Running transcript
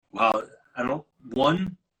Wow, I don't.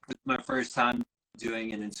 One, it's my first time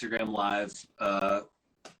doing an Instagram live,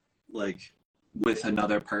 like with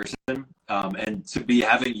another person, and to be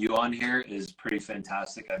having you on here is pretty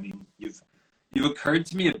fantastic. I mean, you've occurred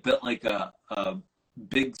to me a bit like a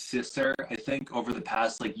big sister, I think, over the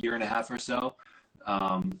past like year and a half or so.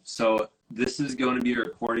 So this is going to be a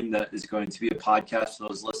recording that is going to be a podcast for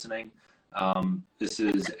those listening. This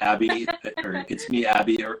is Abby, or it's me,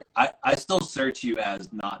 Abby, or I still search you as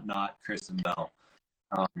not Kristen Bell.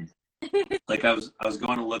 Um, like I was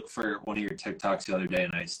going to look for one of your TikToks the other day,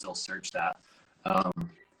 and I still search that. Um,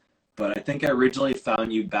 but I think I originally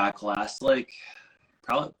found you back last, like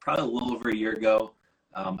probably a little over a year ago.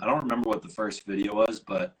 I don't remember what the first video was,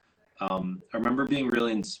 but I remember being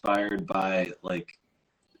really inspired by like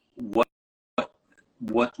what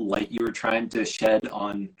what light you were trying to shed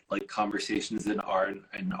on like conversations that are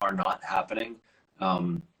not happening,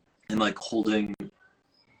 and like holding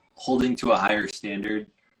to a higher standard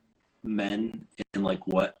men in like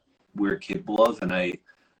what we're capable of. And I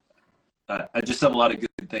just have a lot of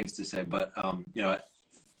good things to say, but you know,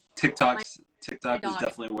 TikTok is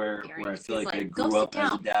definitely where I feel like I grew up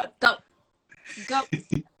as a dad. Go.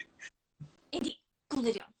 Indy, go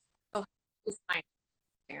lay down. Oh, it's fine.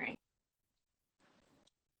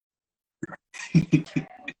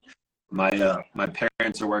 My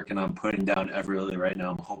parents are working on putting down Everly right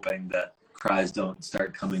now. I'm hoping that cries don't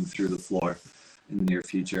start coming through the floor in the near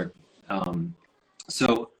future.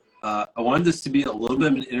 So I wanted this to be a little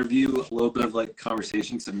bit of an interview, a little bit of like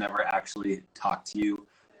conversation, because I've never actually talked to you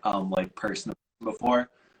like personally before.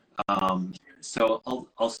 So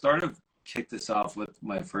I'll start to kick this off with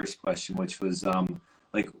my first question, which was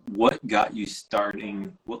like what got you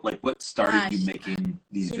starting, what started you making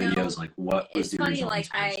these videos? Like what was the original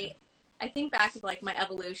inspiration? I think back of like my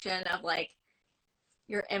evolution of like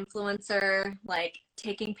your influencer, like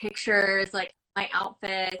taking pictures, like my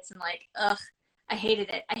outfits, and like I hated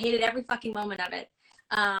it. I hated every fucking moment of it.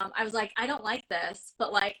 I was like, I don't like this,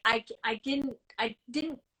 but like I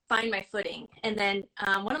didn't find my footing. And then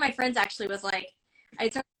one of my friends actually was like, I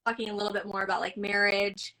started talking a little bit more about like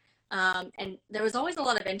marriage. And there was always a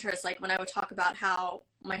lot of interest, like when I would talk about how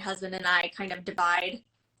my husband and I kind of divide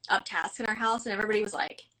up tasks in our house, and everybody was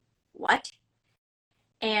like, what?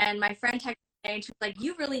 And my friend texted me and she was like,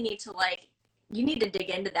 you really need to you need to dig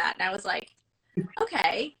into that. And I was like,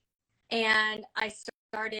 okay. And I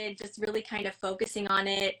started just really kind of focusing on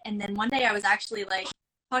it. And then one day I was actually like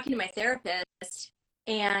talking to my therapist,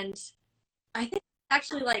 and I think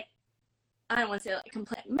actually like, I don't want to say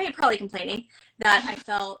like maybe probably complaining that I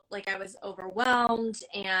felt like I was overwhelmed.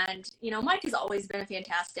 And, you know, Mike has always been a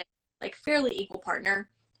fantastic, like fairly equal partner,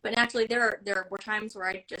 but naturally there were times where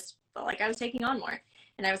I just felt like I was taking on more.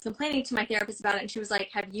 And I was complaining to my therapist about it, and she was like,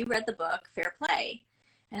 have you read the book Fair Play?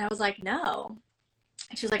 And I was like, no.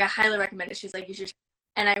 And she was like, I highly recommend it. She's like, you should.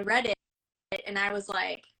 And I read it, and I was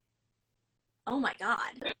like, oh my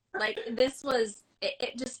God. Like this was,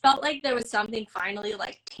 it just felt like there was something finally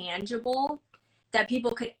like tangible that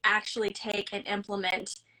people could actually take and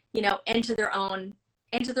implement, you know, into their own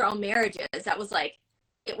marriages. That was like,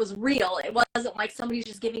 it was real. It wasn't like somebody's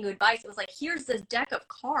just giving you advice. It was like, here's this deck of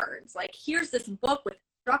cards. Like, here's this book with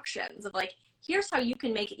instructions of like, here's how you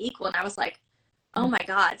can make it equal. And I was like, oh my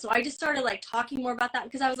God. So I just started like talking more about that,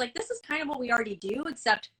 because I was like, this is kind of what we already do,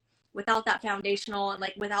 except without that foundational and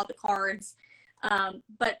like without the cards.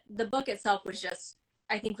 But the book itself was just,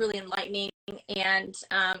 I think, really enlightening. And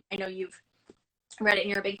I know you've read it and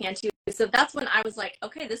you're a big fan too. So that's when I was like,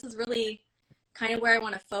 okay, this is really kind of where I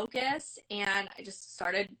want to focus. And I just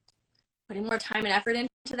started putting more time and effort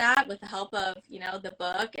into that with the help of, you know, the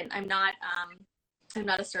book. And I'm not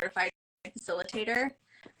a certified facilitator.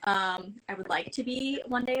 I would like to be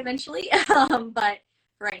one day eventually. But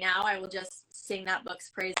right now I will just sing that book's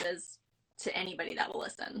praises to anybody that will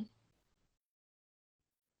listen.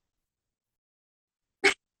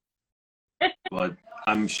 Well,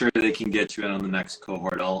 I'm sure they can get you in on the next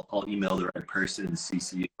cohort. I'll email the right person and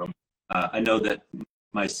CC you. I know that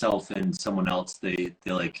myself and someone else, they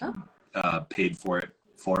paid for it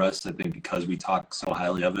for us. I think because we talk so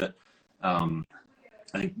highly of it. I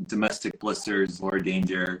think Domestic Blisters, Laura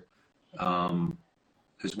Danger.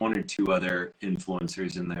 There's one or two other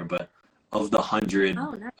influencers in there, but of the 100,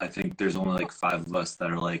 nice. I think there's only like 5 of us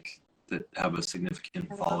that are that have a significant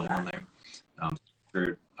following on there.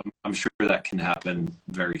 I'm sure that can happen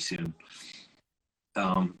very soon.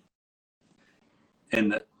 And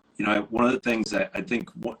you know, one of the things that I think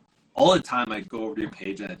all the time I go over to your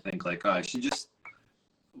page and I think like, oh, I should just,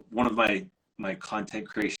 one of my content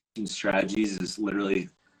creation strategies is literally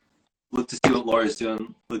look to see what Laura's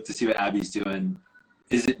doing, look to see what Abby's doing,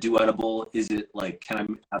 is it duettable? Is it like, can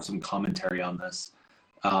I have some commentary on this?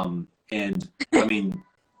 And I mean,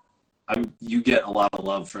 you get a lot of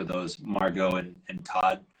love for those, Margot and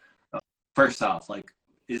Todd. First off, like,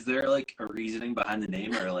 is there like a reasoning behind the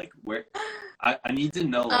name, or like where I need to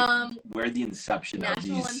know like where the inception of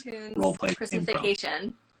these role play came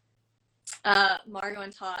from. Margot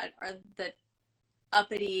and Todd are the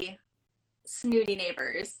uppity, snooty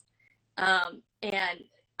neighbors. And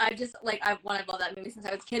I just like I've loved that movie since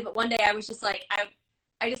I was a kid. But one day I was just like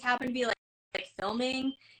I just happened to be like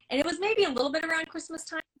filming, and it was maybe a little bit around Christmas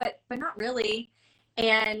time, but not really.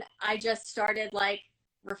 And I just started like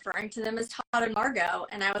referring to them as Todd and Margot,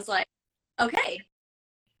 and I was like, okay,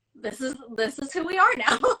 this is who we are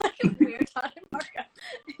now. We are Todd and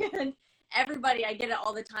Margot. And everybody, I get it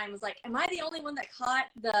all the time, was like, am I the only one that caught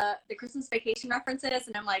the Christmas Vacation references?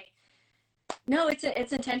 And I'm like, no, it's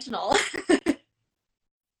intentional.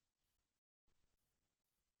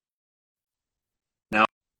 Now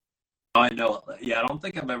I know. Yeah, I don't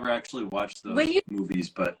think I've ever actually watched those movies,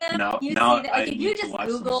 but now like, if you just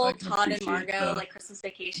Google Todd and Margot like Christmas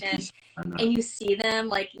Vacation, and you see them,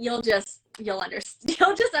 like you'll just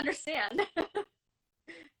understand.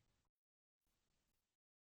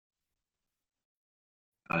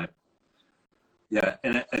 Yeah,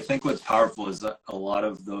 and I think what's powerful is that a lot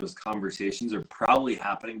of those conversations are probably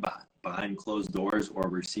happening behind closed doors, or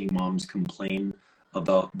we're seeing moms complain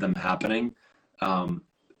about them happening.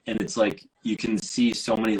 And it's like you can see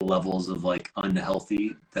so many levels of like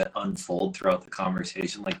unhealthy that unfold throughout the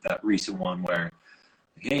conversation. Like that recent one where,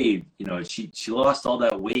 hey, you know, she lost all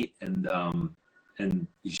that weight and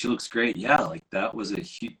she looks great. Yeah, like that was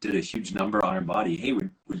did a huge number on her body. Hey,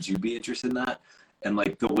 would you be interested in that? And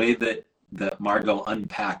like the way that Margot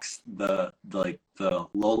unpacks the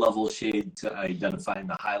low level shade to identifying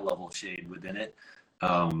the high level shade within it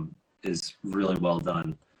is really well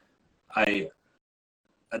done.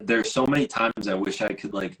 There's so many times I wish I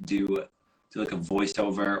could like do like a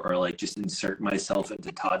voiceover, or like just insert myself into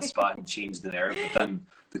Todd's spot and change the narrative, but then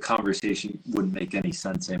the conversation wouldn't make any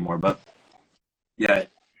sense anymore. But yeah,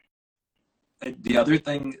 the other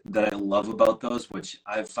thing that I love about those, which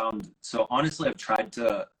I've found, so honestly,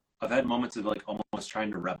 I've had moments of like almost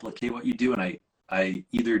trying to replicate what you do, and I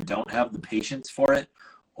either don't have the patience for it,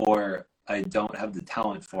 or I don't have the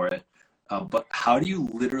talent for it. But how do you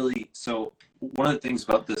literally, so one of the things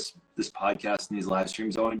about this podcast and these live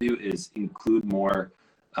streams I want to do is include more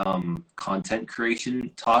content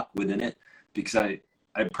creation talk within it, because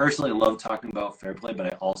I personally love talking about fair play, but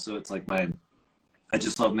it's like I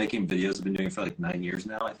just love making videos. I've been doing it for like 9 years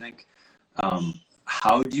now, I think.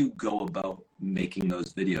 How do you go about making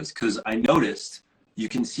those videos? Because I noticed you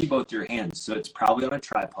can see both your hands, so it's probably on a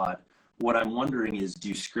tripod. What I'm wondering is, do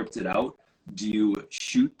you script it out? Do you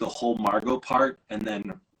shoot the whole Margot part and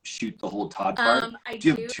then shoot the whole Todd part? Do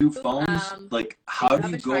you have two phones? Like, how do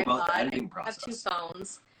you go about the editing process? I have two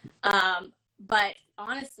phones. But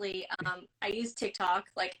honestly, I use TikTok.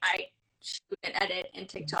 Like, I shoot and edit in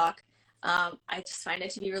TikTok. I just find it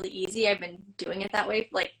to be really easy. I've been doing it that way,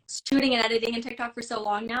 like shooting and editing in TikTok for so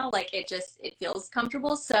long now. Like it feels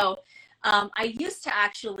comfortable. So I used to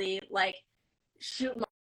actually like shoot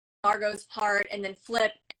Margot's part and then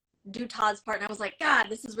flip, do Todd's part, and I was like, God,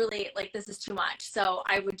 this is really like, this is too much. So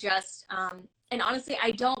I would just and honestly,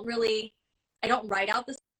 I don't write out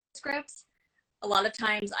the scripts. A lot of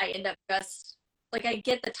times I end up just like, I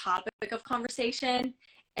get the topic of conversation,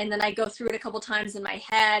 and then I go through it a couple times in my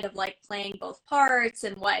head of like playing both parts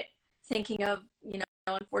and thinking of, you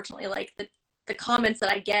know, unfortunately, like the comments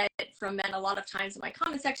that I get from men a lot of times in my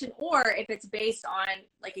comment section, or if it's based on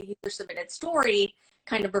like a user submitted story,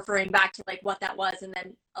 kind of referring back to like what that was and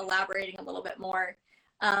then elaborating a little bit more.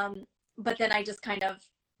 But then I just kind of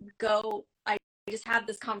I just have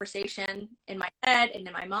this conversation in my head and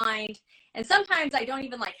in my mind. And sometimes I don't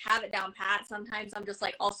even like have it down pat. Sometimes I'm just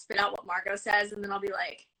like, I'll spit out what Margot says, and then I'll be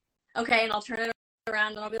like, okay, and I'll turn it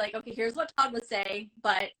around and I'll be like, okay, here's what Todd would say.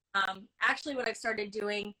 But actually what I've started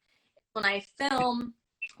doing when I film,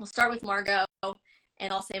 we'll start with Margot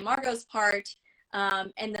and I'll say Margot's part.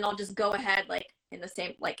 And then I'll just go ahead, like in the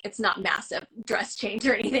same, like it's not massive dress change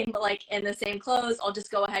or anything, but like in the same clothes, I'll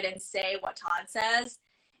just go ahead and say what Todd says.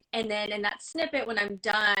 And then in that snippet, when I'm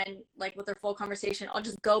done, like with their full conversation, I'll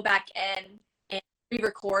just go back in and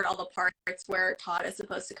re-record all the parts where Todd is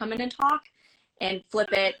supposed to come in and talk, and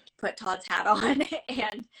flip it, put Todd's hat on,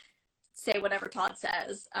 and say whatever Todd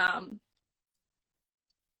says.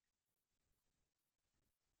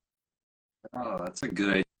 Oh, that's a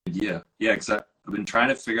good idea. Yeah, because I've been trying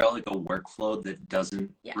to figure out like a workflow that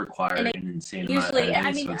doesn't require an insane amount of editing.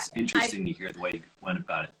 I mean, so it's interesting to hear the way you went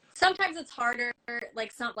about it. sometimes it's harder.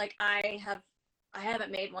 Like I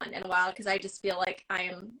haven't made one in a while because I just feel like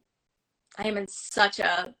I am in such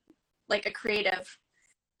a like a creative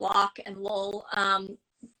block and lull.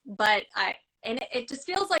 But it just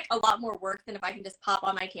feels like a lot more work than if I can just pop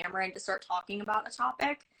on my camera and just start talking about a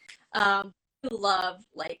topic. Who love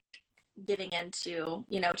like getting into,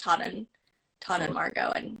 you know, Todd and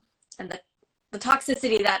Margot and the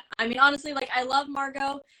toxicity that, I mean, honestly, like I love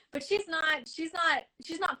Margot, but she's not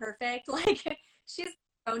perfect. Like she's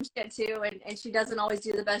her own shit too, and she doesn't always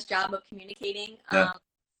do the best job of communicating. Yeah.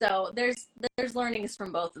 So there's learnings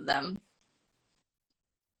from both of them.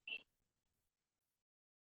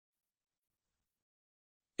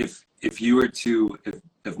 If you were to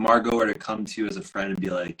if Margot were to come to you as a friend and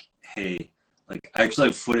be like, hey, like I actually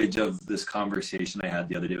have footage of this conversation I had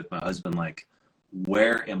the other day with my husband, like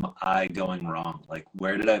where am I going wrong? Like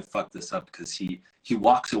where did I fuck this up? Because he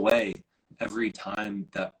walks away every time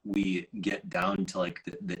that we get down to like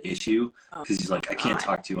the issue, because he's like, I can't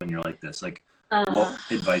talk to you when you're like this. Like what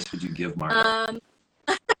advice would you give Margot?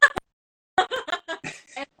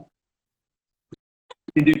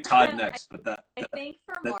 You can do Todd next, but I think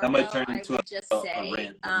for Margot, that might turn into a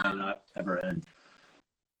rant that might not ever end.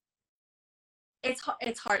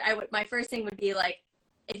 It's hard. My first thing would be like,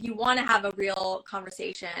 if you want to have a real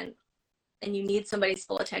conversation and you need somebody's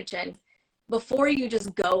full attention, before you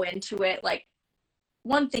just go into it, like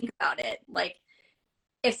one, think about it. Like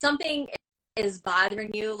if something is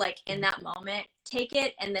bothering you, like in that moment, take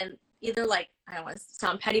it and then either like, I don't want to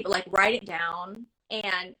sound petty, but like write it down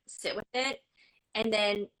and sit with it. And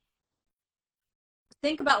then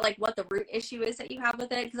think about like what the root issue is that you have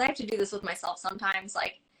with it. Because I have to do this with myself sometimes.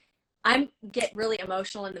 Like I get really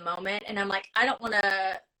emotional in the moment and I'm like, I don't want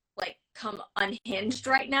to like come unhinged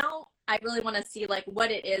right now. I really want to see like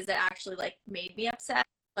what it is that actually like made me upset.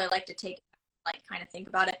 So I like to take like kind of think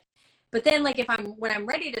about it. But then like when I'm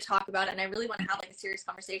ready to talk about it and I really want to have like a serious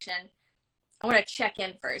conversation, I want to check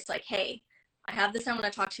in first. Like, hey, I have this I want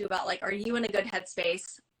to talk to you about. Like, are you in a good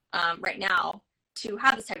headspace right now to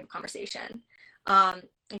have this type of conversation? And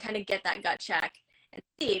kind of get that gut check and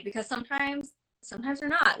see, because sometimes they're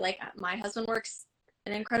not. Like my husband works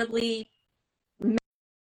an incredibly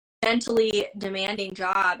mentally demanding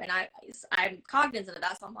job, and I'm cognizant of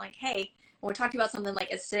that. So I'm like, hey, when we're talking about something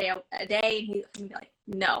like, is today a day? And he'd be like,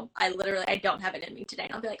 no, I don't have it in me today.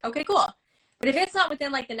 And I'll be like, okay, cool. But if it's not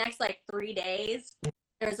within like the next like 3 days,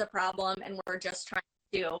 there's a problem, and we're just trying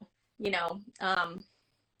to, you know,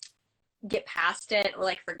 get past it or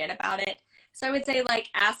like forget about it. So I would say like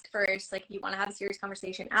ask first, like if you want to have a serious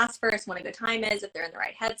conversation, ask first when a good time is, if they're in the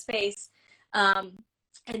right headspace,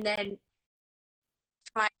 and then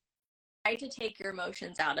try to take your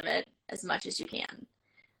emotions out of it as much as you can.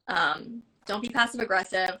 Don't be passive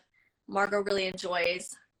aggressive. Margot really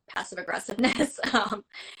enjoys passive aggressiveness,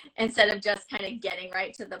 instead of just kind of getting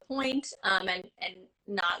right to the point, and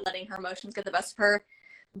not letting her emotions get the best of her.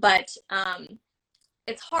 But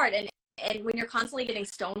it's hard, and when you're constantly getting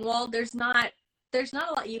stonewalled, there's not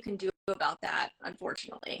a lot you can do about that,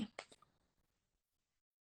 unfortunately.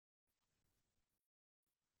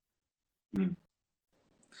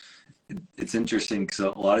 It's interesting because a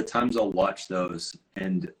lot of times I'll watch those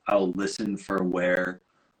and I'll listen for where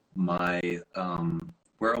my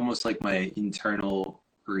where almost like my internal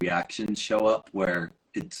reactions show up, where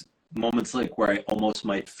it's moments like where I almost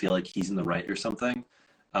might feel like he's in the right or something,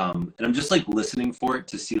 and I'm just like listening for it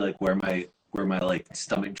to see like where my like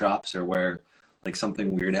stomach drops or where like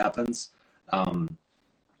something weird happens,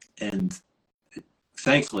 and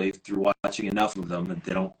thankfully through watching enough of them that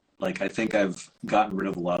they don't, like I think I've gotten rid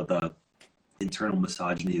of a lot of the internal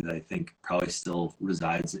misogyny that I think probably still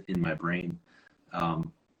resides in my brain.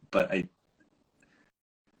 But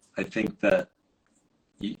I think that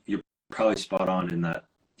you're probably spot on in that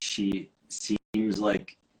she seems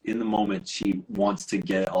like in the moment she wants to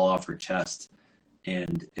get it all off her chest,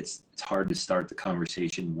 and it's hard to start the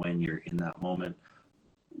conversation when you're in that moment.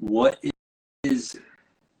 What is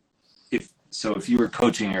if you were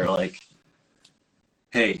coaching her, like,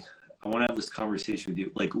 hey, I want to have this conversation with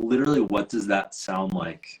you. Like, literally, what does that sound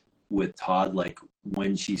like with Todd, like,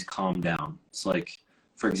 when she's calmed down? It's like,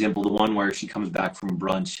 for example, the one where she comes back from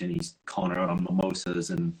brunch and he's calling her out on mimosas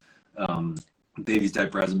and baby's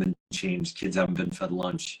diaper hasn't been changed, kids haven't been fed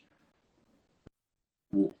lunch.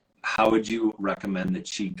 How would you recommend that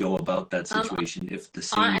she go about that situation if the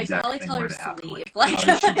same exact thing were to happen? Like, how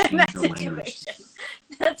does she change her language?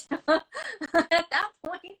 At that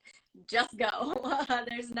point, just go.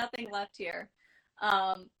 There's nothing left here.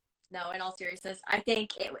 No, in all seriousness, I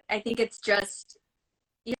think it's just,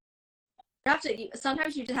 you have to,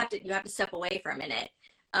 sometimes you just have to step away for a minute.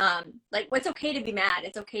 Like, it's okay to be mad.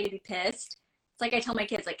 It's okay to be pissed. It's like I tell my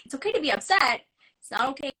kids, like, it's okay to be upset. It's not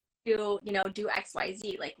okay to, do X, Y,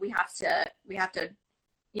 Z. Like, we have to,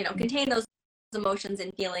 contain those emotions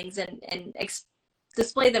and feelings and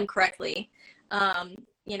display them correctly,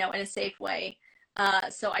 in a safe way.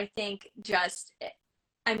 So I think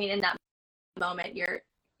in that moment, you're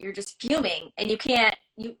just fuming, and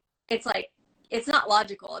it's like, it's not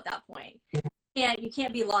logical at that point. You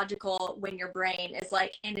can't be logical when your brain is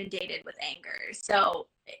like inundated with anger. So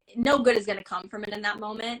no good is going to come from it in that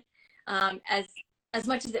moment. As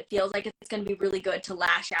much as it feels like it's going to be really good to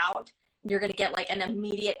lash out, you're going to get like an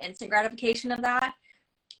immediate instant gratification of that,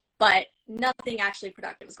 but nothing actually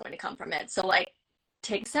productive is going to come from it. So like,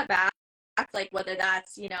 take a step back, like whether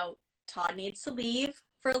that's, Todd needs to leave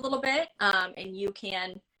for a little bit, and you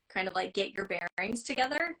can kind of like get your bearings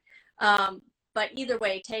together. But either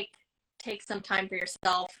way, take some time for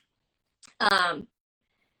yourself, and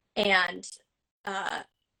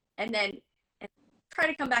then try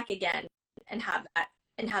to come back again and have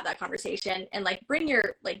that conversation, and like bring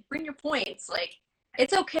your points. Like,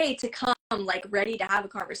 it's okay to come like ready to have a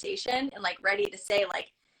conversation and like ready to say,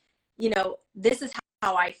 like, this is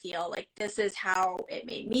how I feel, like this is how it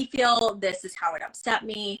made me feel, this is how it upset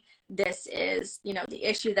me, this is, the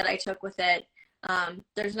issue that I took with it.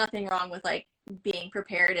 There's nothing wrong with like being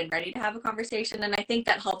prepared and ready to have a conversation, and I think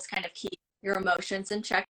that helps kind of keep your emotions in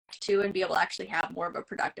check too, and be able to actually have more of a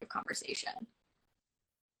productive conversation.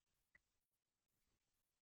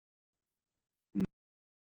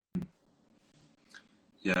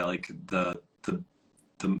 Yeah, like the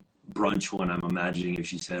brunch one, I'm imagining if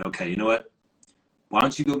she said, okay, you know what? Why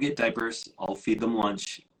don't you go get diapers? I'll feed them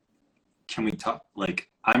lunch. Can we talk? Like,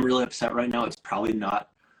 I'm really upset right now. It's probably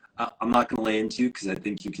not, I'm not going to lay into you because I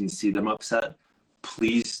think you can see them upset.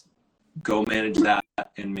 Please go manage that,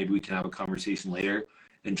 and maybe we can have a conversation later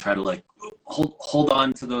and try to like hold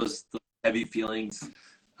on to those heavy feelings.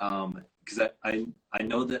 Because I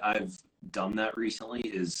know that I've done that recently.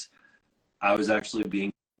 Is I was actually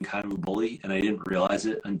being kind of a bully, and I didn't realize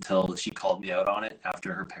it until she called me out on it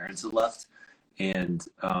after her parents had left. And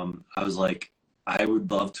I was like, I would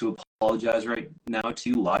love to apologize right now to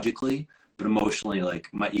you logically, but emotionally, like,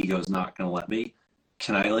 my ego is not going to let me.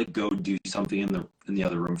 Can I like go do something in the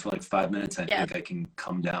other room for like 5 minutes? I think I can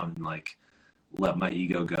come down and like let my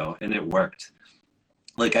ego go. And it worked.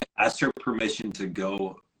 Like, I asked her permission to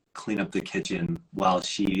go clean up the kitchen while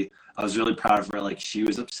I was really proud of her. Like, she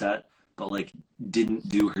was upset, but like didn't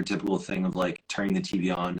do her typical thing of like turning the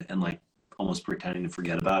TV on and like almost pretending to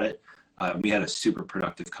forget about it. We had a super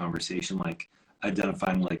productive conversation, like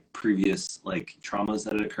identifying like previous like traumas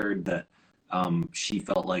that had occurred that she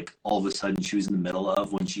felt like all of a sudden she was in the middle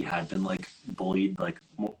of when she had been like bullied like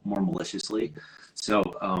more maliciously. So,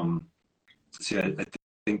 I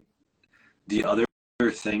think the other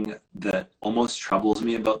thing that almost troubles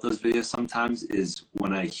me about those videos sometimes is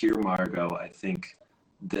when I hear Margot, I think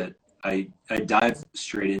that I dive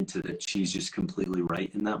straight into that she's just completely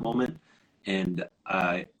right in that moment. And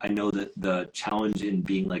I know that the challenge in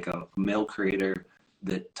being like a male creator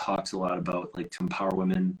that talks a lot about like to empower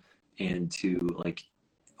women and to like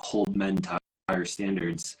hold men to higher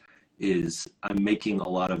standards is I'm making a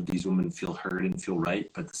lot of these women feel heard and feel right,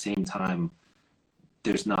 but at the same time,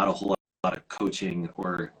 there's not a whole lot of coaching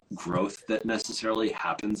or growth that necessarily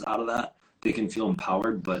happens out of that. They can feel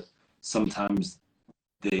empowered, but sometimes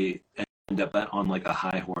they end up on like a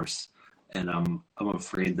high horse, and I'm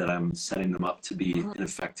afraid that I'm setting them up to be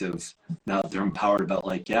ineffective now that they're empowered about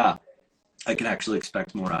like, yeah, I can actually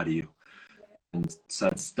expect more out of you. And so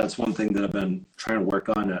that's one thing that I've been trying to work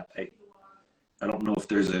on. I don't know if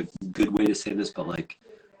there's a good way to say this, but like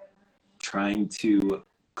trying to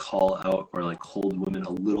call out or like hold women a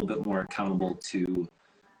little bit more accountable to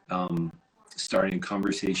starting a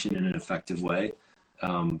conversation in an effective way.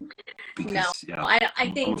 Because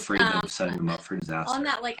I think I'm afraid of setting them up for disaster. On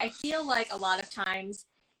that, like, I feel like a lot of times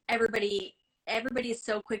everybody is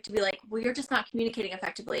so quick to be like, well, you're just not communicating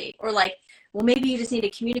effectively, or like, well, maybe you just need to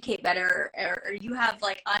communicate better, or you have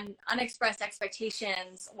like unexpressed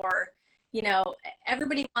expectations, or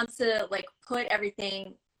everybody wants to like put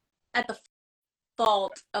everything at the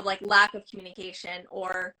fault of like lack of communication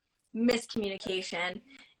or miscommunication.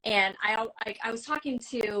 And I was talking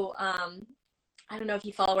to I don't know if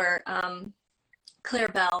you follow her, Claire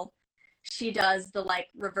Bell. She does the like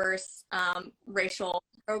reverse racial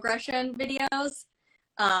progression videos.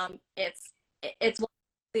 It's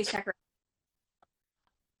please check her.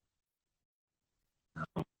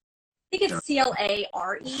 I think it's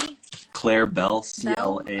CLARE. Claire Bell,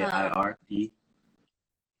 CLAIRE.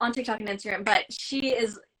 On TikTok and Instagram, but she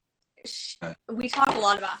is we talk a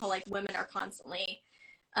lot about how like women are constantly,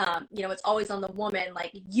 you know, it's always on the woman,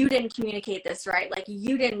 like you didn't communicate this right, like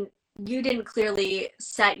you didn't clearly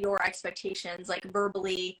set your expectations like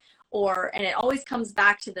verbally, or, and it always comes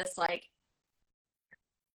back to this like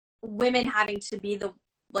women having to be the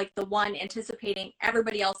like the one anticipating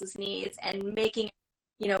everybody else's needs and making,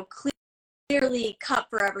 you know, clearly cut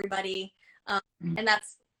for everybody. And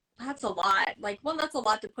that's a lot. Like, well, that's a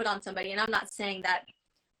lot to put on somebody. And I'm not saying that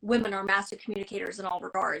women are master communicators in all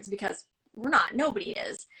regards, because we're not. Nobody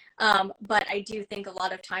is. But I do think a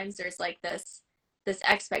lot of times there's like this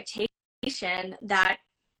expectation that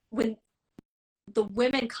when the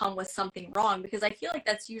women come with something wrong, because I feel like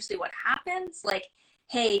that's usually what happens. Like,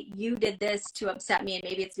 hey, you did this to upset me, and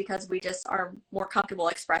maybe it's because we just are more comfortable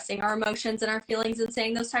expressing our emotions and our feelings and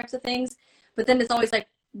saying those types of things. But then it's always like,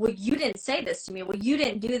 well, you didn't say this to me. Well, you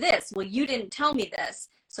didn't do this. Well, you didn't tell me this.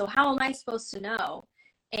 So how am I supposed to know?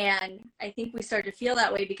 And I think we start to feel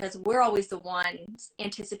that way because we're always the ones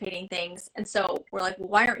anticipating things. And so we're like, well,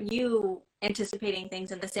 why aren't you anticipating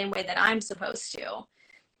things in the same way that I'm supposed to?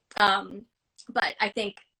 But I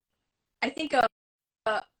think a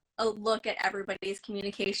look at everybody's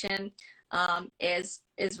communication is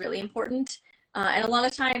really important. And a lot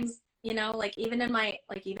of times, you know, like even in my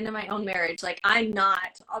own marriage, like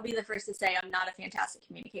I'll be the first to say I'm not a fantastic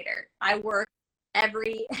communicator. I work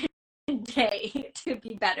every day to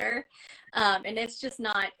be better. And it's just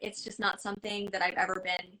not something that I've ever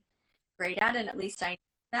been great at. And at least I know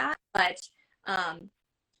that. But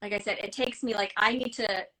like I said, it takes me, like, I need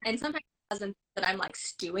to, and sometimes it doesn't, that I'm like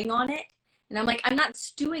stewing on it. And I'm like, I'm not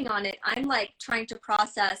stewing on it. I'm like trying to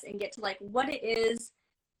process and get to like what it is.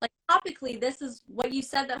 Like topically, this is what you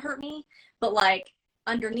said that hurt me. But like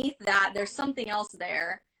underneath that, there's something else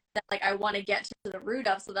there that like I want to get to the root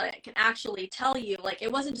of, so that I can actually tell you, like,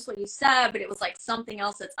 it wasn't just what you said, but it was like something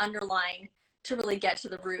else that's underlying to really get to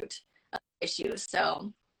the root of the issue.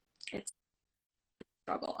 So it's a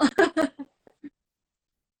struggle.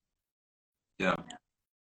 Yeah.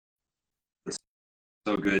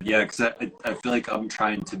 So good. Yeah, because I feel like I'm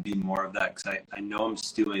trying to be more of that, because I know I'm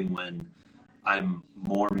stewing when I'm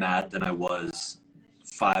more mad than I was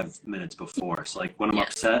 5 minutes before. So like when I'm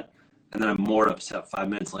upset and then I'm more upset 5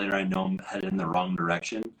 minutes later, I know I'm headed in the wrong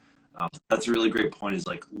direction. That's a really great point, is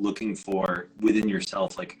like looking for within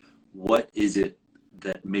yourself, like what is it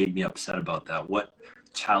that made me upset about that? What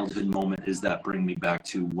childhood moment is that bring me back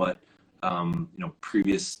to? What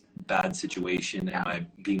previous bad situation am I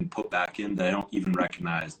being put back in that I don't even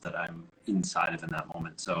recognize that I'm inside of in that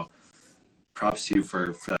moment? So props to you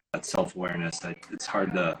for that self-awareness. It's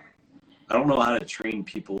hard to, I don't know how to train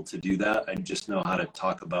people to do that. I just know how to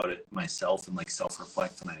talk about it myself and like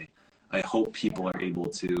self-reflect. And I hope people are able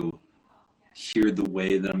to hear the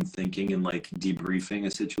way that I'm thinking and like debriefing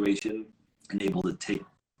a situation and able to take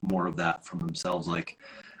more of that from themselves. Like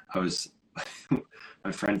I was,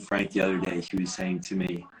 my friend Frank the other day, he was saying to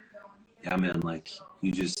me, yeah, man, like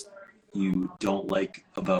you don't like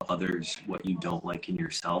about others what you don't like in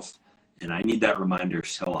yourself. And I need that reminder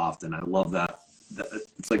so often. I love that.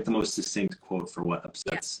 It's like the most succinct quote for what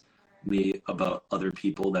upsets me about other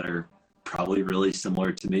people that are probably really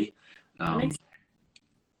similar to me. I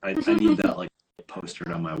need that like postered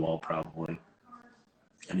on my wall probably.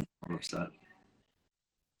 Anything I'm upset.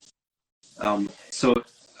 So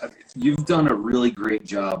you've done a really great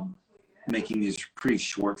job making these pretty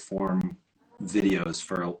short form videos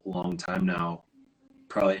for a long time now,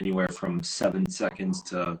 probably anywhere from 7 seconds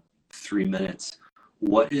to 3 minutes.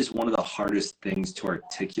 What is one of the hardest things to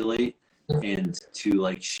articulate and to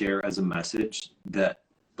like share as a message that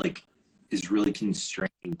like is really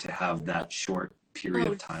constraining to have that short period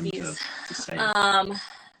of time to say?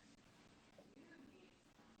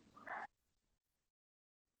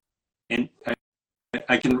 And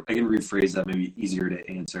I can rephrase that, maybe easier to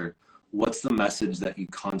answer. What's the message that you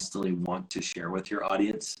constantly want to share with your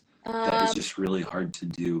audience that is just really hard to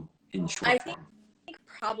do in short form? I think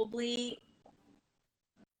probably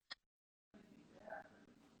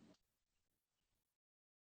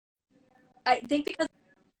because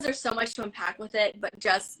there's so much to unpack with it, but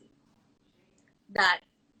just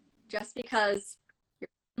because your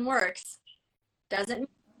phone works doesn't mean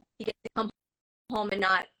you get to come home and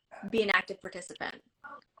not be an active participant.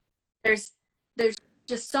 There's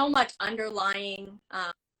just so much underlying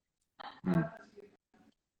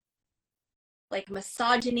like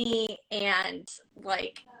misogyny and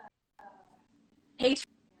like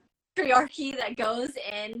patriarchy that goes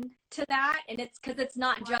into that, and it's because it's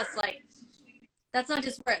not just like, that's not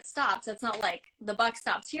just where it stops. That's not like the buck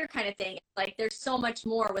stops here kind of thing. Like there's so much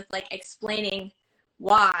more with like explaining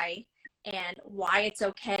why and why it's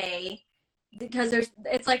okay, because there's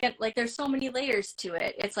so many layers to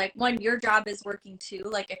it. It's like, one, your job is working too.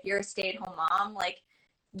 Like if you're a stay-at-home mom, like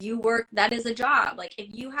you work, that is a job. Like if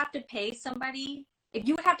you have to pay somebody, if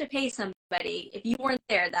you would have to pay somebody, if you weren't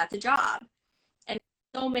there, that's a job. And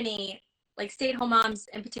so many, like stay-at-home moms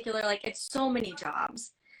in particular, like it's so many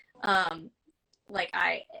jobs. Like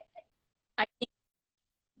I think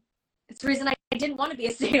it's the reason I didn't want to be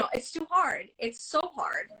a stay-at-home. It's too hard. It's so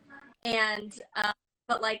hard. And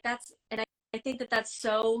but like I think that that's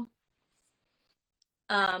so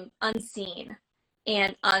unseen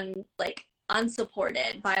and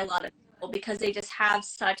unsupported by a lot of people, because they just have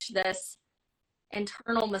such this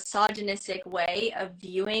internal misogynistic way of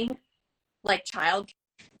viewing like child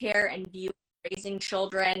care and viewing raising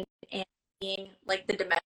children and being like the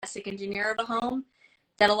domestic engineer of a home,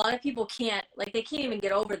 that a lot of people can't, like they can't even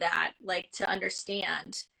get over that, like to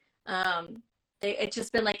understand. It's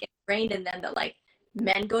just been like ingrained in them that like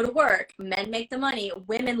men go to work, men make the money,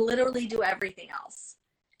 women literally do everything else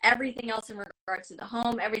in regards to the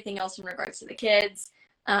home, everything else in regards to the kids.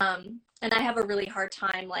 And I have a really hard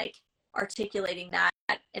time like articulating that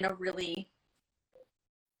in a really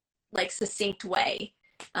like succinct way,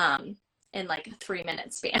 in like a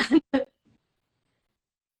 3-minute span.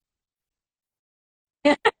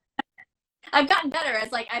 I've gotten better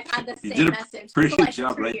as like I've had the same message. Pretty good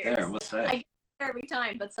job right there, I must say. I get it every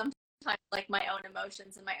time, but sometimes like my own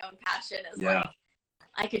emotions and my own passion is yeah. like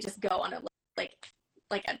I could just go on a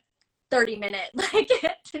like a 30-minute like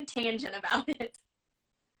tangent about it.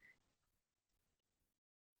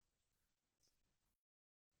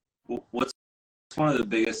 What's one of the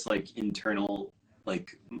biggest like internal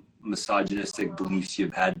like misogynistic beliefs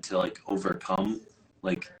you've had to like overcome,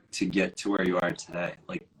 like to get to where you are today?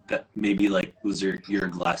 Like that maybe like was your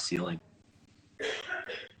glass ceiling?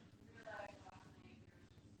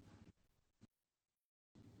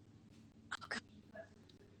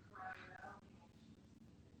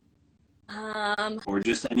 Or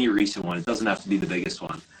just any recent one. It doesn't have to be the biggest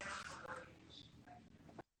one.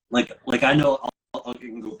 Like I know I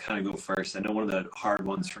can go first. I know one of the hard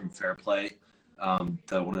ones from Fair Play, one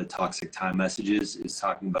of the toxic time messages is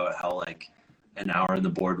talking about how like an hour in the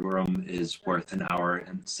boardroom is worth an hour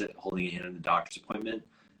and holding a hand in the doctor's appointment.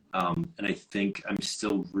 And I think I'm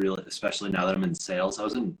still really, especially now that I'm in sales. I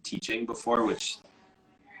was in teaching before, which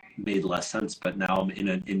made less sense, but now I'm in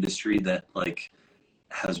an industry that like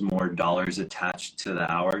has more dollars attached to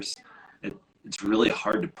the hours. It's really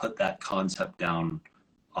hard to put that concept down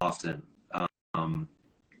often.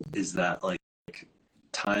 Is that like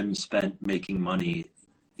time spent making money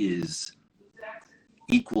is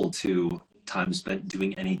equal to time spent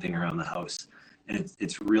doing anything around the house, and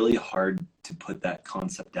it's really hard to put that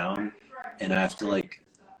concept down. And I have to like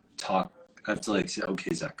say,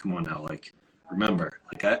 okay, Zach, come on now, like remember,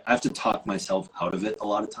 like I have to talk myself out of it a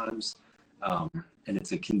lot of times. And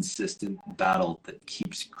it's a consistent battle that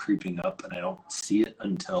keeps creeping up, and I don't see it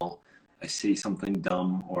until I say something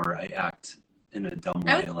dumb or I act in a dumb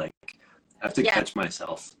way. Like I have to catch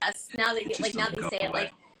myself. Yes. Now that you say it,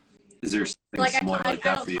 like, is there something similar like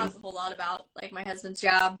that for you? I don't talk a whole lot about like my husband's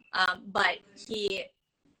job, but he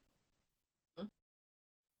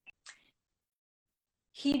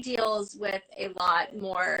deals with a lot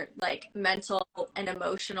more like mental and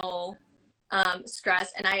emotional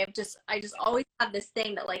stress, and I just always have this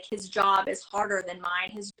thing that like his job is harder than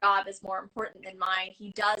mine, his job is more important than mine,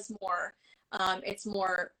 he does more, it's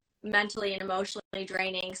more mentally and emotionally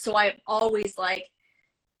draining. So I always like,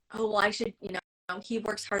 oh well, I should, he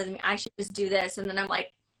works harder than me, I should just do this. And then I'm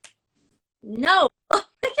like, no. I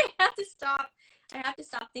have to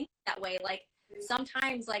stop thinking that way. Like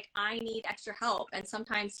sometimes like I need extra help and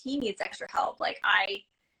sometimes he needs extra help. Like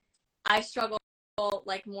I struggle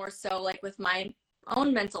like more so like with my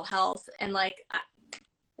own mental health, and like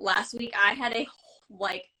last week I had a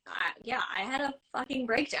I had a fucking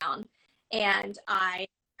breakdown, and I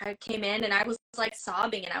came in and I was like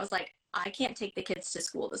sobbing, and I was like, I can't take the kids to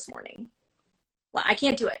school this morning. Well, I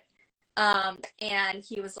can't do it. And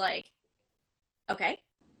he was like, okay.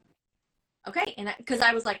 And because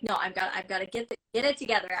I was like, no, I've got to get it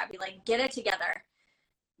together, Abby. Like, get it together.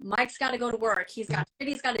 Mike's got to go to work. He's got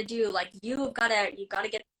to do. Like, you've got to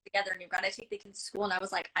get it together, and you've got to take the kids to school. And I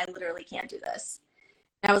was like, I literally can't do this.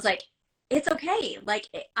 And I was like, it's okay. Like,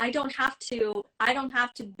 I don't have to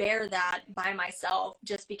bear that by myself,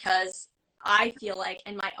 just because I feel like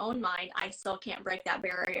in my own mind, I still can't break that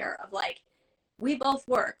barrier of like, we both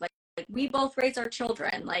work, like we both raise our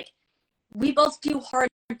children, like we both do hard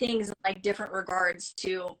things in like different regards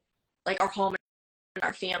to like our home and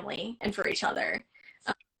our family and for each other.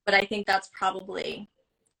 But I think that's probably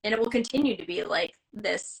and it will continue to be like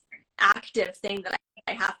this active thing that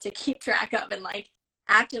I have to keep track of and like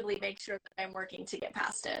actively make sure that I'm working to get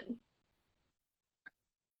past it.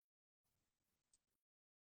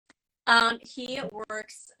 He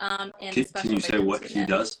works in Can, special can you say victims what he unit.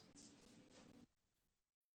 does?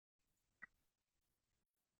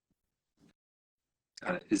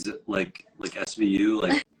 Is it like SVU,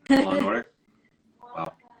 like Law and Order?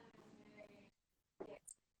 Wow.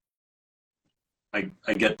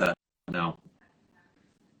 I get that now.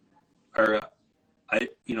 Or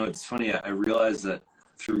it's funny. I realized that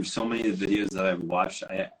through so many of the videos that I've watched,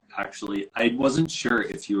 I wasn't sure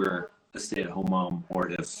if you were a stay-at-home mom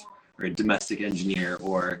or a domestic engineer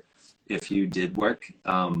or if you did work.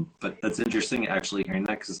 But that's interesting actually hearing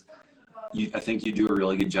that, because I think you do a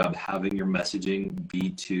really good job having your messaging be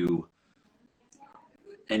to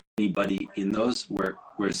anybody in those, where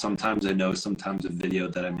sometimes I know sometimes a video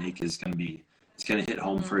that I make is going to hit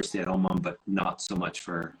home for a stay-at-home mom, but not so much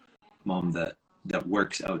for mom that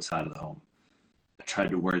works outside of the home. I tried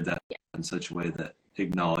to word that in such a way that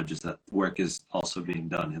acknowledges that work is also being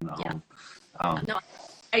done in the home. No,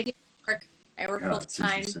 I do work. I work full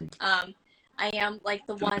time. I am like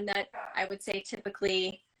the one that I would say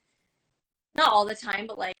typically, not all the time,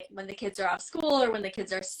 but like when the kids are off school or when the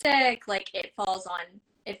kids are sick, like it falls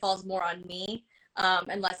more on me.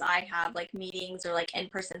 Unless I have like meetings or like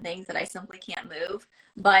in-person things that I simply can't move.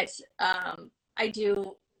 But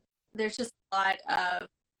there's just a lot of,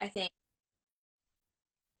 I think,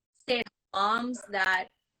 stay-at-home moms that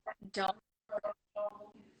don't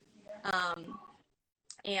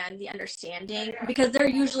and the understanding, because they're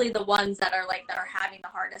usually the ones that are having the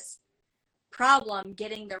hardest problem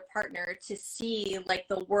getting their partner to see like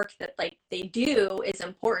the work that like they do is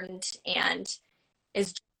important and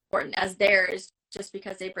is important as theirs. Just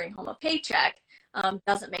because they bring home a paycheck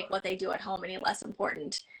doesn't make what they do at home any less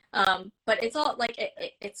important. But it's all like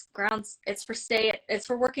it's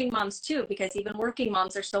for working moms too, because even working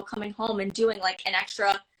moms are still coming home and doing like an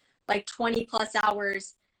extra like 20 plus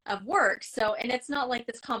hours of work. So, and it's not like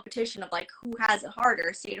this competition of like who has it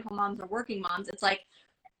harder, stay-at-home moms or working moms. It's like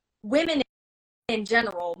women in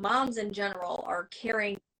general, moms in general, are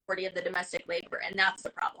carrying the majority of the domestic labor, and that's the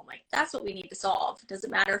problem. Like that's what we need to solve. It doesn't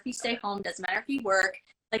matter if you stay home, doesn't matter if you work.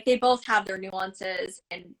 Like they both have their nuances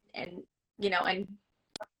and and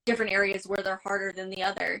different areas where they're harder than the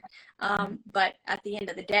other. But at the end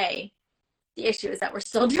of the day, the issue is that we're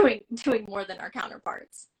still doing more than our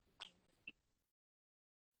counterparts.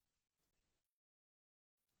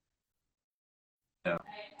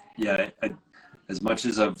 Yeah. As much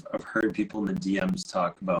as I've heard people in the DMs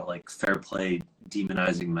talk about like fair play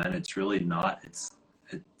demonizing men, it's really not.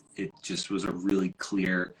 It just was a really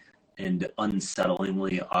clear and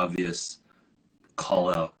unsettlingly obvious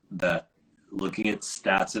call out that looking at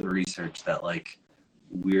stats and research that like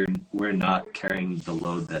we're not carrying the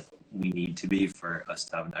load that we need to be for us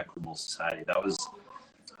to have an equitable society. That was,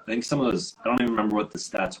 I think some of those, I don't even remember what the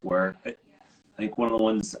stats were. I think one of the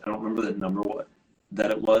ones, I don't remember the number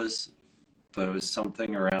that it was, but it was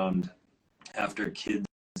something around after kids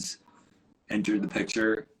entered the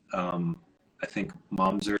picture. I think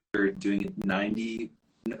moms are doing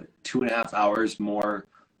 2.5 hours more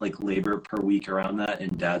like labor per week around that,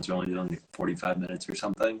 and dads are only doing like 45 minutes or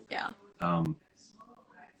something. Yeah. And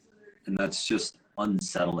that's just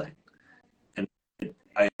unsettling. And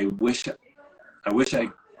I don't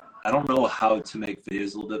know how to make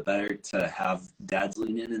videos a little bit better to have dads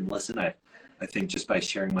lean in and listen. I think just by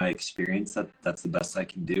sharing my experience, that's the best I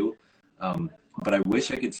can do. But I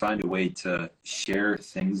wish I could find a way to share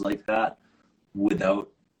things like that without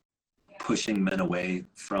pushing men away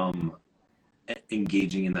from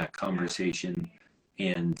engaging in that conversation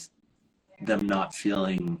and them not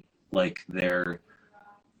feeling like they're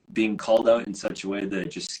being called out in such a way that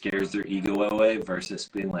it just scares their ego away, versus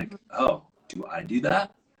being like, oh, do I do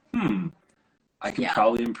that? I can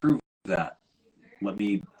probably improve that. Let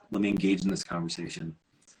me engage in this conversation.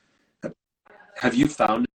 Have you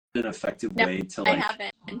found an effective way to like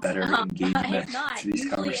better engage men to these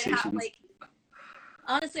conversations?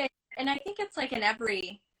 Honestly, and I think it's like in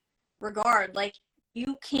every regard, like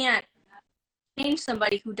you can't change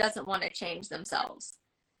somebody who doesn't want to change themselves.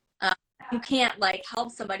 You can't like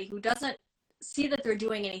help somebody who doesn't see that they're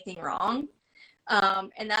doing anything wrong.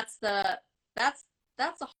 And that's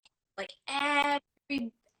like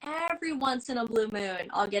every once in a blue moon,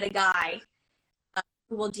 I'll get a guy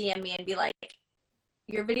who will DM me and be like,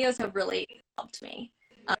 your videos have really helped me.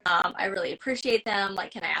 I really appreciate them.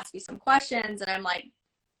 Like, can I ask you some questions? And I'm like,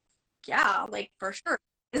 yeah, like for sure.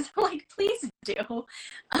 It's like, please do.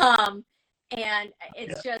 And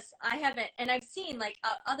it's just, I haven't, and I've seen like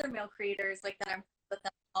other male creators like that I'm with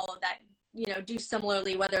them all of that, you know, do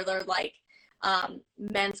similarly, whether they're like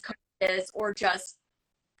men's coaches or just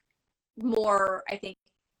more, I think,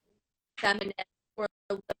 feminine or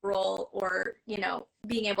liberal, or, you know,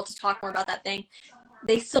 being able to talk more about that thing.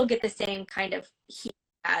 They still get the same kind of heat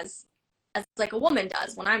as like a woman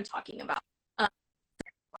does when I'm talking about. Um,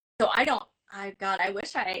 so I don't. God, I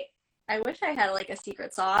wish I had like a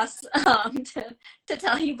secret sauce to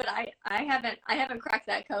tell you, but I haven't cracked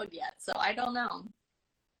that code yet, so I don't know.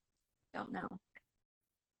 Don't know.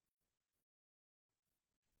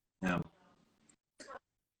 Yeah.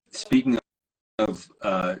 Speaking of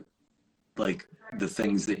like the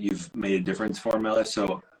things that you've made a difference for in my life,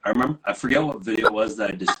 so I forget what video it was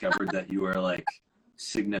that I discovered that you were like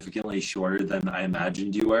significantly shorter than I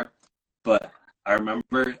imagined you were. But I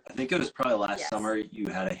remember, I think it was probably last summer, you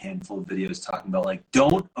had a handful of videos talking about like,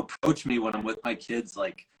 don't approach me when I'm with my kids,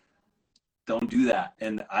 like, don't do that.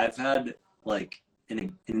 And I've had like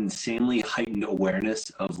an insanely heightened awareness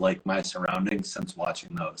of like my surroundings since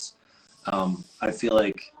watching those. I feel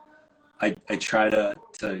like I try to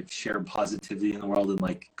share positivity in the world and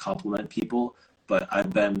like compliment people, but I've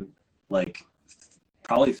been like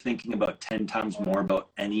probably thinking about 10 times more about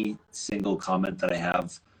any single comment that I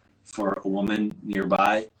have for a woman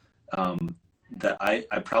nearby, that I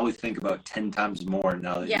probably think about 10 times more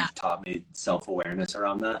now that you've taught me self-awareness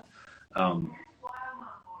around that.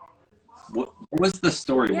 What was the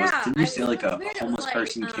story? Didn't you say like a homeless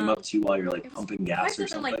person came up to you while you're like pumping gas or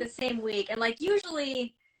something? Like the same week, and like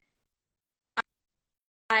usually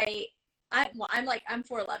I'm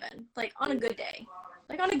 4'11", like on a good day.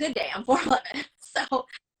 Like on a good day, I'm 4'11". So,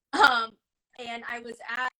 and I was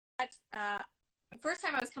at first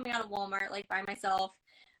time I was coming out of Walmart like by myself,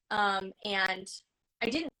 and I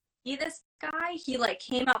didn't see this guy. He like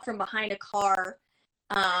came out from behind a car,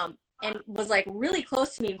 and was like really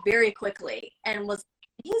close to me very quickly, and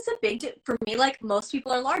he's a big dude. For me, like most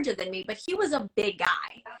people are larger than me, but he was a big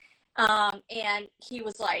guy, and he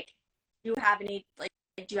was like, do you have any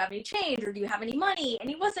change, or do you have any money? And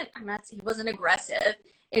he wasn't aggressive.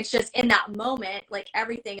 It's just in that moment, like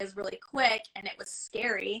everything is really quick, and it was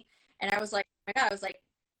scary. And I was like, oh my God, I was like,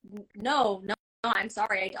 no, I'm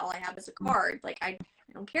sorry. All I have is a card. Like I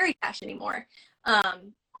don't carry cash anymore.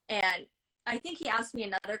 And I think he asked me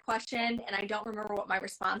another question, and I don't remember what my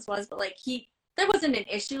response was, but like there wasn't an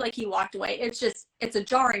issue. Like he walked away. It's a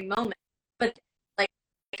jarring moment. But like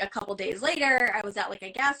a couple days later, I was at like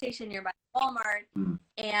a gas station nearby Walmart,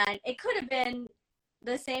 and it could have been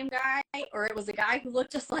the same guy, or it was a guy who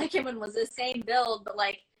looked just like him and was the same build. But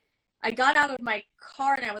like I got out of my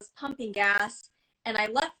car and I was pumping gas, and I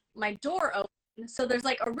left my door open. So there's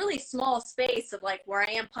like a really small space of like where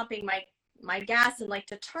I am pumping my gas and like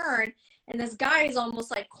to turn. And this guy is almost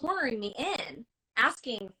like cornering me in,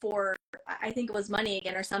 asking for, I think it was money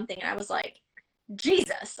again or something. And I was like,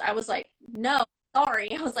 Jesus. I was like, no,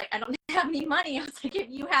 sorry. I was like, I don't have any money. I was like, if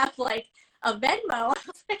you have like a Venmo, I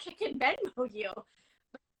was like, I can Venmo you.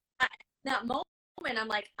 But that moment, I'm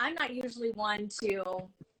like, I'm not usually one to,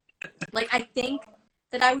 like, I think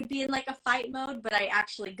that I would be in like a fight mode, but I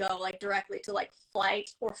actually go like directly to like flight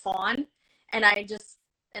or fawn. And I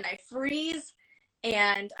freeze.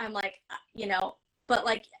 And I'm like, you know, but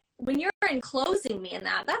like when you're enclosing me in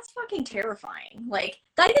that's fucking terrifying. Like,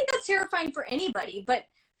 I think that's terrifying for anybody, but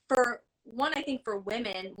for one, I think for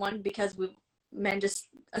women, because men just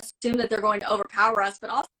assume that they're going to overpower us,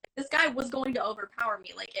 but also this guy was going to overpower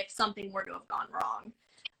me. Like if something were to have gone wrong,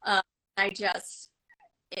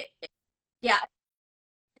 yeah,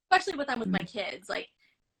 especially when I'm with my kids, like,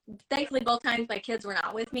 thankfully both times my kids were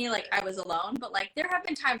not with me, like I was alone, but like there have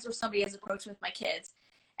been times where somebody has approached me with my kids,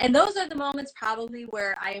 and those are the moments probably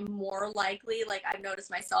where I am more likely, like I've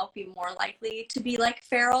noticed myself be more likely to be like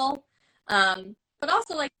feral, but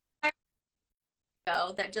also like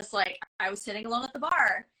that just like I was sitting alone at the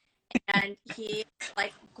bar and he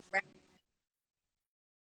like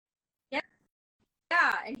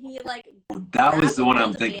and he like that was the one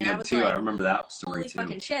I'm thinking of too. Like, I remember that story too.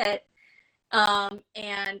 Fucking shit.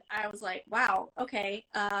 And I was like, wow, okay,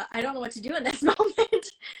 I don't know what to do in this moment.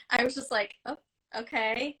 I was just like, oh,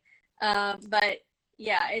 okay. But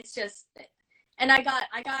yeah, it's just, and I got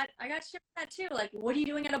shit for that too. Like, what are you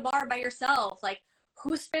doing at a bar by yourself? Like,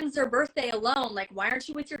 who spends their birthday alone? Like, why aren't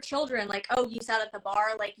you with your children? Like, oh, you sat at the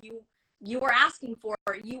bar, like you were asking for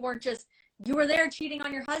it. You weren't just, you were there cheating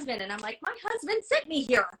on your husband. And I'm like, my husband sent me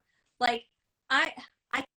here. Like, I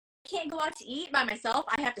can't go out to eat by myself.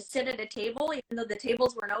 I have to sit at a table, even though the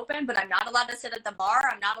tables weren't open, but I'm not allowed to sit at the bar.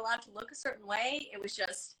 I'm not allowed to look a certain way. It was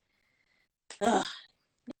just, yeah,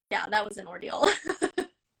 that was an ordeal.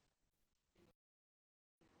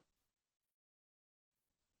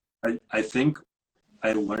 I think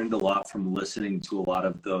I learned a lot from listening to a lot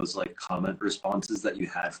of those like comment responses that you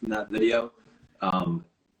had from that video.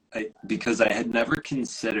 Because I had never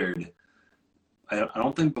considered, I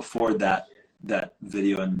don't think before that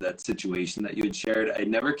video and that situation that you had shared, I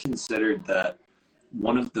never considered that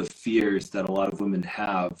one of the fears that a lot of women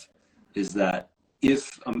have is that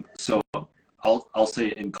if so I'll say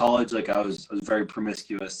in college, like I was very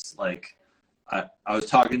promiscuous. Like I was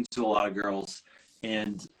talking to a lot of girls,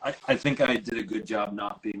 and I think I did a good job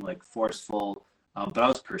not being like forceful, but I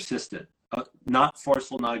was persistent. Not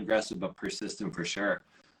forceful, not aggressive, but persistent for sure.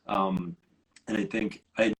 And I think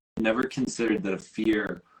I never considered that a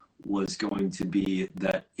fear was going to be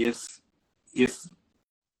that if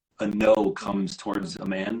a no comes towards a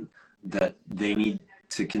man, that they need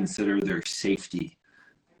to consider their safety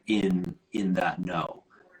in that no.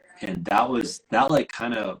 And that like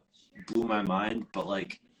kind of blew my mind, but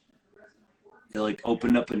like it like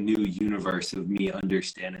opened up a new universe of me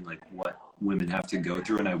understanding like what women have to go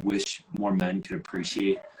through. And I wish more men could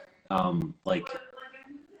appreciate like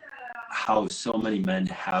how so many men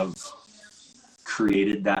have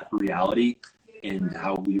created that reality, and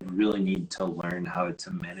how we really need to learn how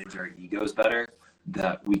to manage our egos better,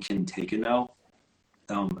 that we can take a no.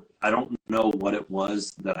 I don't know what it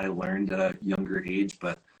was that I learned at a younger age,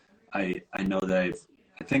 but I know that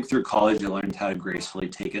I think through college I learned how to gracefully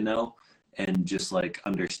take a no, and just like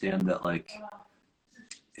understand that like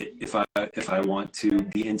if I want to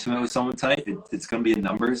be intimate with someone tight, it's going to be a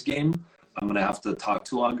numbers game. I'm going to have to talk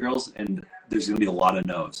to a lot of girls, and there's going to be a lot of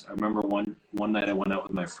no's. I remember one night I went out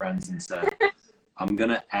with my friends and said, I'm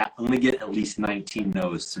gonna get at least 19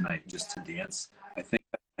 no's tonight just to dance. I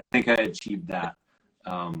think I achieved that,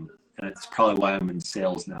 and it's probably why I'm in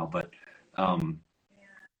sales now. But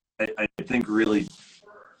I think really,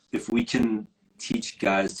 if we can teach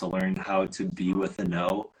guys to learn how to be with a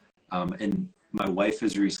no, and my wife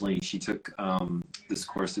is recently, she took this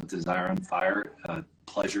course at Desire on Fire, a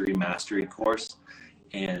pleasure mastery course,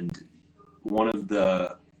 and one of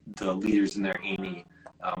the leaders in there, Amy,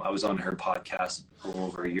 I was on her podcast a little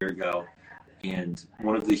over a year ago, and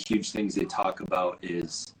one of the huge things they talk about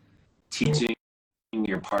is teaching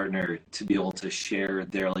your partner to be able to share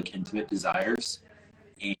their like intimate desires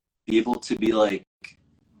and be able to be like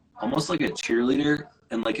almost like a cheerleader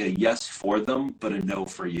and like a yes for them but a no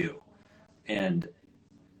for you. And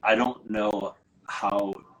I don't know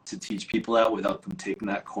how to teach people that without them taking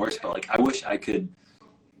that course, but like I wish I could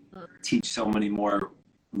teach so many more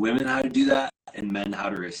women how to do that and men how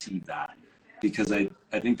to receive that, because I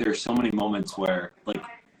think there are so many moments where like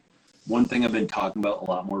one thing I've been talking about a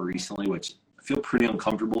lot more recently, which I feel pretty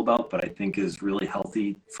uncomfortable about, but I think is really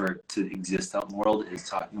healthy for it to exist out in the world, is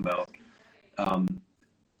talking about a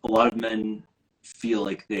lot of men feel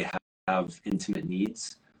like they have intimate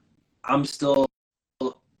needs. I'm still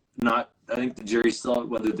not, I think the jury's still out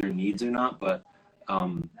whether they're needs or not, but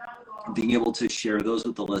being able to share those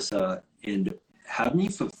with Alyssa and have me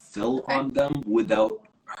fulfill on them without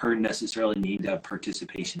her necessarily needing to have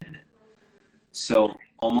participation in it. So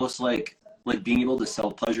almost like being able to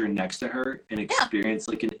self-pleasure next to her and experience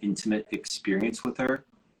like an intimate experience with her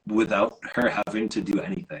without her having to do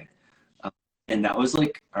anything. And that was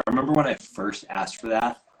like, I remember when I first asked for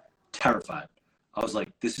that, terrified. I was like,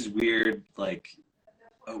 this is weird. Like,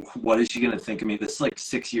 what is she going to think of me? This is like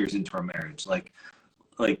 6 years into our marriage. Like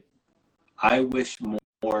I wish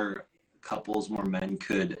more couples, more men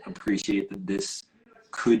could appreciate that this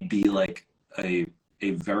could be like a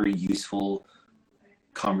very useful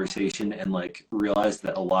conversation, and like realize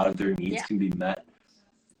that a lot of their needs can be met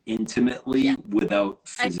intimately without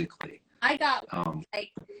physically. I got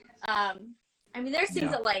like I mean there's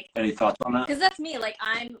things that like, any thoughts on that? Because that's me, like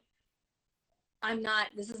I'm not,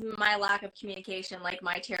 this is my lack of communication, like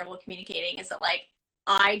my terrible communicating is that like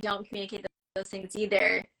I don't communicate those things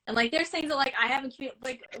either. And like there's things that like I haven't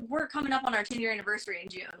like we're coming up on our 10-year anniversary in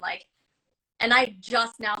June, like, and I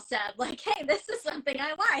just now said like, hey, this is something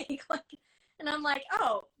I like and I'm like,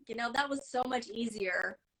 oh, you know, that was so much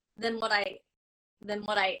easier than what I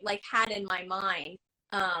like had in my mind.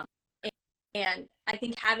 And I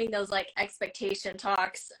think having those like expectation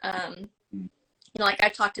talks, you know, like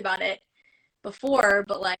I've talked about it before,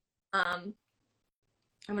 but like I'm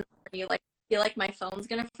gonna you like feel like my phone's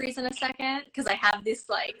gonna freeze in a second because I have this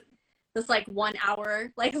 1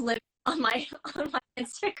 hour like limit on my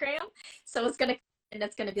Instagram, so it's gonna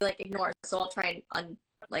be like ignored, so I'll try and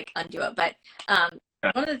undo it. But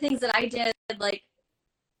one of the things that I did, like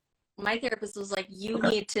my therapist was like, you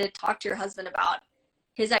need to talk to your husband about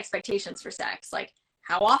his expectations for sex, like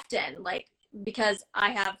how often, like, because I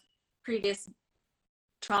have previous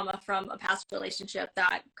trauma from a past relationship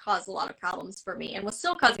that caused a lot of problems for me and was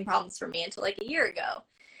still causing problems for me until like a year ago.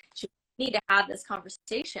 She need to have this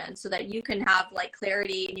conversation so that you can have like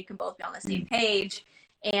clarity and you can both be on the same page.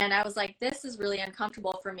 And I was like, this is really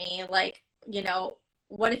uncomfortable for me. Like, you know,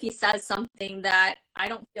 what if he says something that I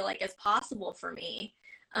don't feel like is possible for me?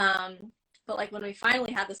 But like when we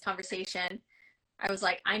finally had this conversation, I was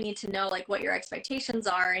like, I need to know like what your expectations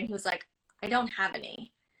are. And he was like, I don't have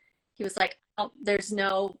any. He was like, oh, there's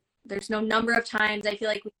no number of times I feel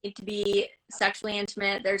like we need to be sexually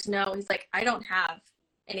intimate. He's like, I don't have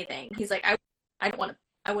anything. He's like, I don't want to,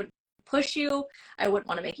 I wouldn't push you. I wouldn't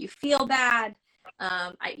want to make you feel bad.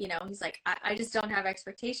 He's like, I just don't have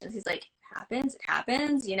expectations. He's like, it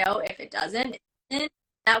happens, you know, if it doesn't,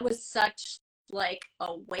 that was such like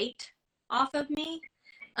a weight off of me,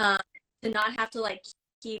 to not have to like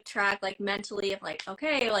keep track like mentally of like,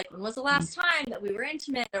 okay, like when was the last time that we were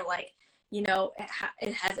intimate, or like, you know,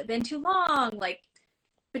 it hasn't been too long, like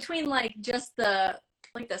between like just the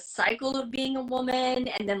cycle of being a woman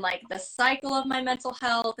and then like the cycle of my mental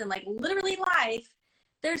health and like literally life,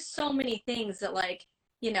 there's so many things that like,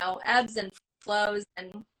 you know, ebbs and flows,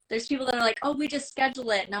 and there's people that are like, oh, we just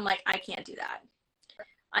schedule it, and I'm like, I can't do that.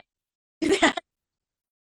 I can't do that.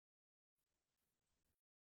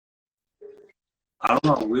 I don't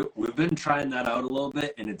know. We've been trying that out a little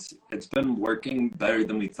bit, and it's been working better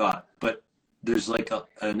than we thought. But there's like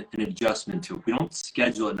an adjustment to it. We don't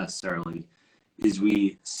schedule it necessarily.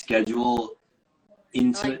 We schedule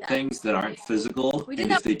intimate things that aren't physical,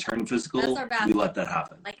 and if they turn physical, we let that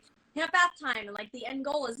happen. Like have bath time, and like the end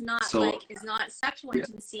goal is not sexual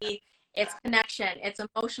intimacy. It's connection. It's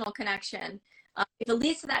emotional connection. If it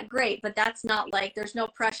leads to that, great. But that's not like there's no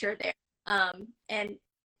pressure there. And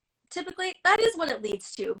typically that is what it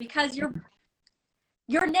leads to, because you're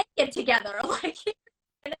naked together, like in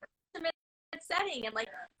an intimate setting, and like,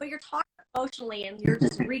 but you're talking emotionally and you're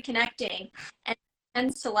just reconnecting, and it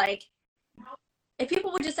tends to like, if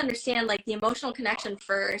people would just understand like the emotional connection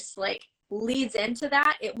first, like leads into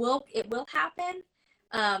that, it will happen.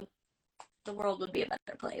 The world would be a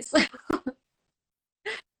better place. It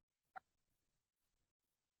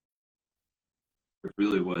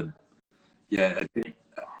really would. Yeah,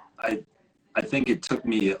 I think it took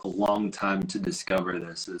me a long time to discover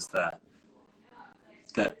this, is that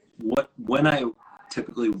when I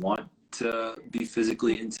typically want to be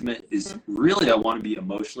physically intimate is really I want to be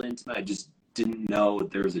emotionally intimate. I just didn't know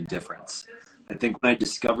there was a difference. I think when I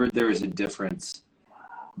discovered there was a difference,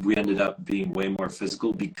 we ended up being way more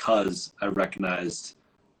physical, because I recognized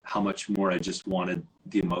how much more I just wanted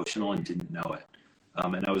the emotional and didn't know it.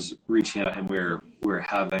 And I was reaching out, and we're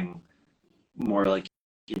having more like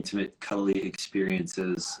intimate, cuddly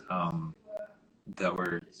experiences that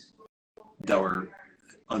were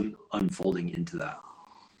unfolding into that.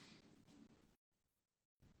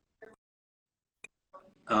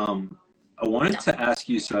 I wanted to ask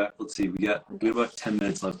you, so let's see, we have about 10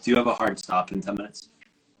 minutes left. Do you have a hard stop in 10 minutes?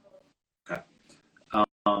 Okay.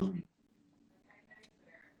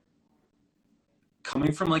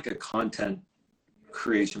 Coming from like a content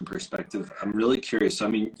creation perspective, I'm really curious. So, I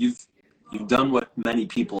mean, you've done what many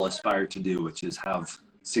people aspire to do, which is have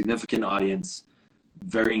significant audience,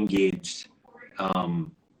 very engaged.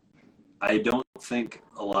 I don't think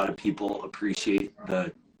a lot of people appreciate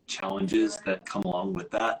the challenges that come along with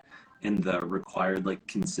that and the required like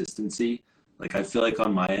consistency. Like I feel like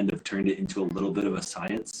on my end, I've turned it into a little bit of a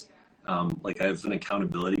science. Like I have an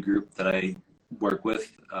accountability group that I work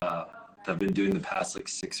with that I've been doing the past like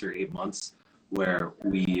 6 or 8 months, where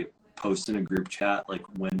we post in a group chat like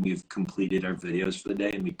when we've completed our videos for the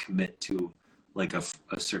day, and we commit to like a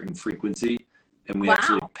certain frequency, and we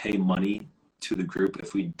actually pay money to the group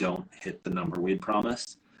if we don't hit the number we had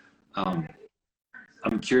promised. I'm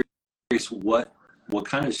curious, what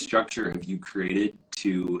kind of structure have you created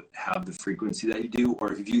to have the frequency that you do,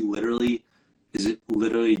 or if you is it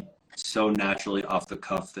literally so naturally off the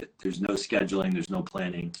cuff that there's no scheduling, there's no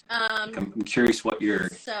planning? Like I'm curious what your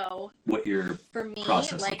for me,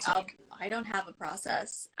 process like, like. I don't have a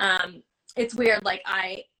process. It's weird. Like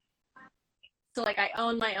I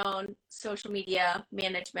own my own social media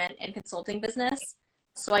management and consulting business.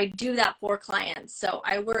 So I do that for clients. So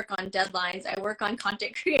I work on deadlines. I work on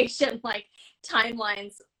content creation, like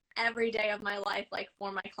timelines every day of my life, like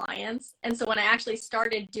for my clients. And so when I actually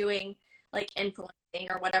started doing like influencing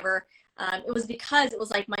or whatever, it was because it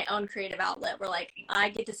was like my own creative outlet where like I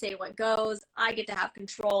get to say what goes, I get to have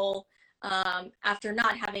control. After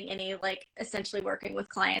not having any, like essentially working with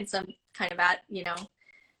clients, I'm kind of at, you know,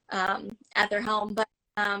 at their home. But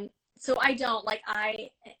so I don't like I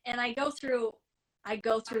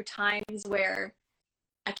go through times where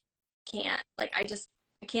can't. Like, I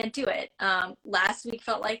can't do it. Last week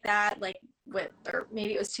felt like that, like or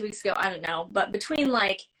maybe it was 2 weeks ago, I don't know. But between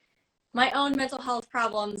like my own mental health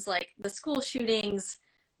problems, like the school shootings,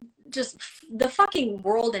 just the fucking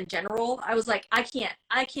world in general, I was like, I can't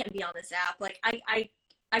be on this app. Like,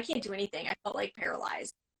 I can't do anything. I felt like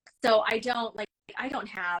paralyzed. So I don't like, I don't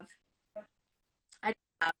have, I,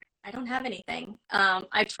 I don't have anything.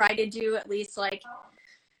 I try to do at least like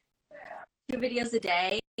 2 videos a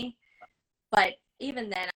day, but even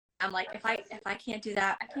then I'm like, if I can't do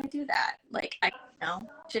that, I can't do that. Like, I, you know,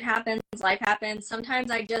 shit happens, life happens.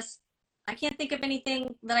 Sometimes I can't think of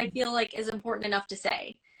anything that I feel like is important enough to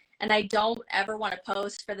say. And I don't ever want to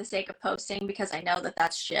post for the sake of posting, because I know that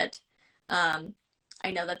that's shit.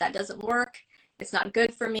 I know that that doesn't work. It's not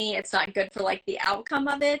good for me. It's not good for like the outcome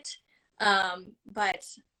of it. But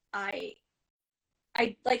I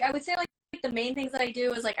would say like the main things that I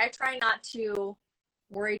do is like, I try not to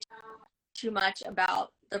worry too much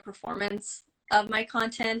about the performance of my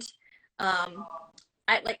content. I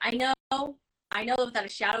know without a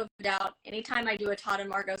shadow of a doubt, anytime I do a Todd and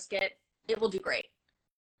Margot skit, it will do great.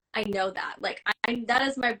 I know that. Like,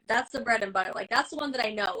 that's the bread and butter. Like, that's the one that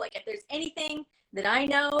I know. Like, if there's anything that I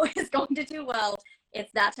know is going to do well,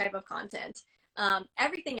 it's that type of content.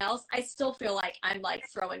 Everything else, I still feel like I'm like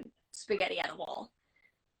throwing spaghetti at a wall,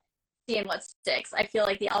 seeing what sticks. I feel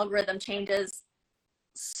like the algorithm changes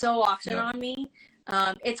so often on me.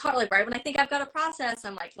 It's hard. Like, right when I think I've got a process,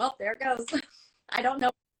 I'm like, well, there it goes. I don't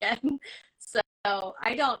know again. So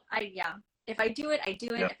if I do it, I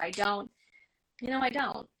do it. If I don't, I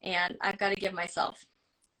don't. And I've got to give myself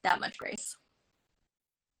that much grace.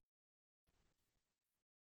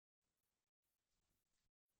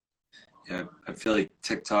 Yeah, I feel like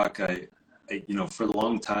TikTok, I for a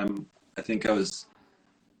long time, I think I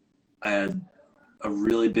had a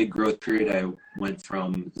really big growth period. I went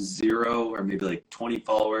from 0 or maybe like 20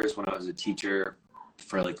 followers when I was a teacher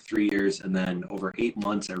for like 3 years. And then over 8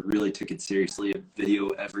 months, I really took it seriously, a video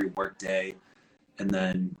every work day. And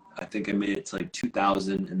then I think I made it to like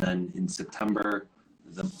 2,000. And then in September,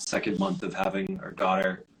 the second month of having our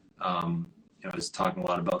daughter, I was talking a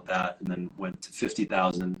lot about that, and then went to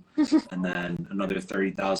 50,000, and then another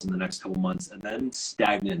 30,000 the next couple months, and then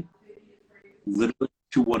stagnant, literally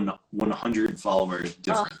to 100 follower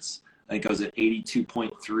difference. I think I was at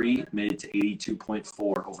 82.3, made it to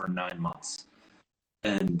 82.4 over 9 months.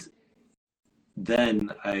 And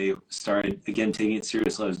then I started again taking it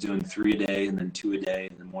seriously. I was doing 3 a day, and then 2 a day,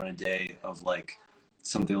 and then 1 a day of like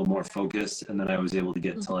something a little more focused. And then I was able to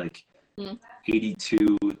get to like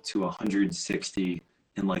 82 to 160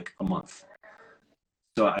 in like a month.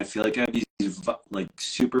 So I feel like I have these like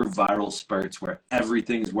super viral spurts where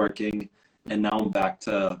everything's working. And now I'm back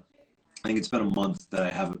to, I think it's been a month that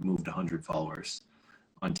I haven't moved 100 followers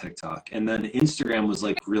on TikTok. And then Instagram was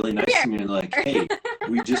like really nice to me, and like, hey,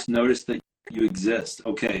 we just noticed that you exist.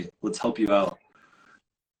 Okay, let's help you out.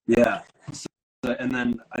 Yeah. And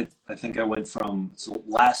then I think I went from, so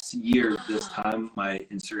last year this time my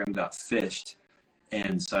Instagram got fished,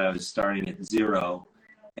 and so I was starting at 0.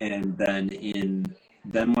 And then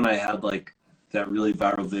when I had like that really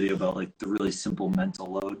viral video about like the really simple mental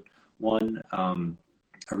load one, I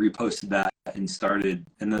reposted that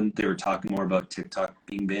and then they were talking more about TikTok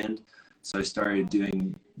being banned, so I started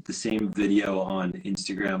doing the same video on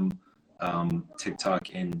Instagram, TikTok,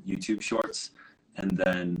 and YouTube Shorts. And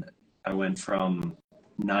then I went from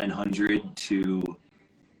 900 to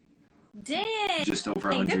Dang, just over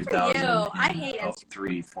 100,000 in I hate about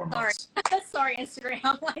 3-4 months. Sorry,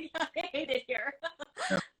 Instagram. Like, I hate it here.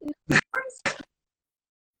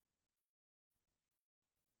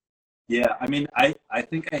 Yeah, I mean, I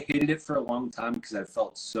think I hated it for a long time because I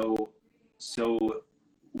felt so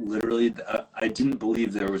literally, I didn't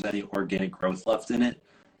believe there was any organic growth left in it.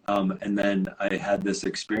 And then I had this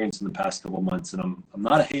experience in the past couple months, and I'm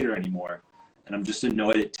not a hater anymore. And I'm just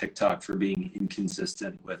annoyed at TikTok for being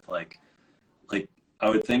inconsistent with like I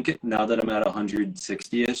would think now that I'm at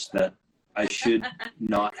 160-ish that I should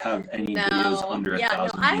not have any videos under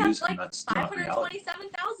 1,000 views, like, and that's not reality.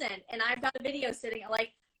 527,000, and I've got a video sitting at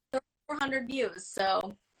like 400 views.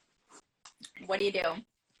 So what do you do?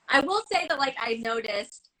 I will say that like I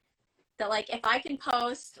noticed that like if I can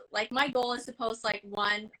post, like my goal is to post like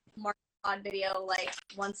one Margot and Todd video like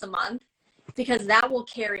once a month, because that will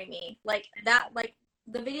carry me. Like that, like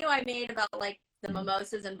the video I made about like the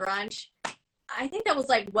mimosas and brunch, I think that was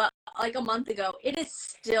like like a month ago. It is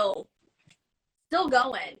still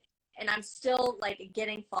going, and I'm still like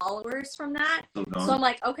getting followers from that. So I'm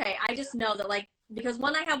like, okay, I just know that like, because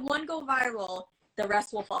when I have one go viral, the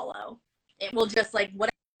rest will follow. It will just like,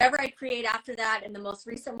 whatever whatever I create after that and the most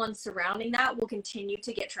recent ones surrounding that will continue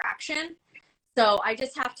to get traction. So I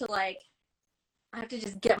just have to I have to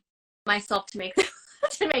just get myself to make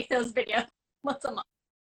to make those videos once a month.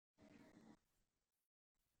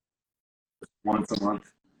 Once a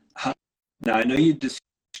month. Now, I know you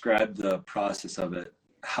described the process of it.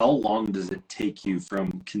 How long does it take you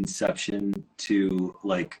from conception to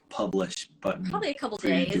like publish button? Probably a couple for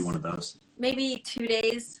you to days. do one of those? Maybe 2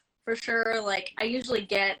 days for sure. Like I usually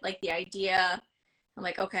get like the idea. I'm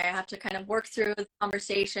like, okay, I have to kind of work through the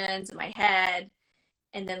conversations in my head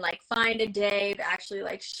and then like find a day to actually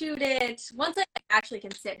like shoot it. Once I actually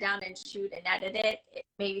can sit down and shoot and edit it, it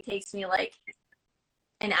maybe takes me like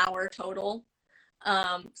an hour total.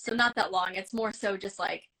 So not that long. It's more so just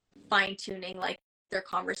like fine tuning like their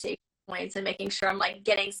conversation points and making sure I'm like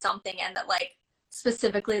getting something in that like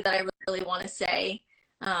specifically that I really want to say.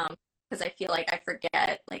 Because I feel like I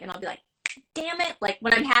forget, like, and I'll be like, damn it. Like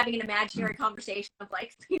when I'm having an imaginary conversation of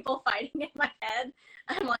like people fighting in my head,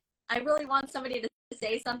 I'm like, I really want somebody to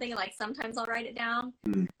say something, and like sometimes I'll write it down.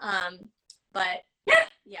 But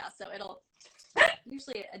yeah, so it'll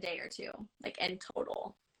usually a day or two, like in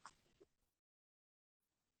total.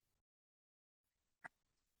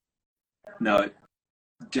 No,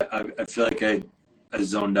 I feel like I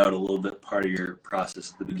zoned out a little bit part of your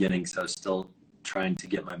process at the beginning, so I was still trying to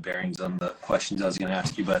get my bearings on the questions I was going to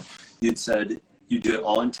ask you. But you'd said you do it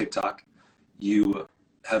all on TikTok. You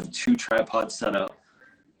have 2 tripods set up.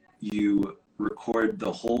 You record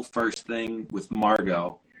the whole first thing with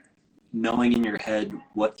Margot, knowing in your head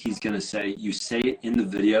what he's going to say. You say it in the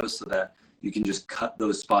video so that you can just cut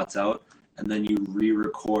those spots out, and then you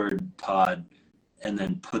re-record Todd and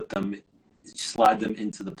then slide them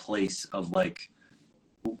into the place of like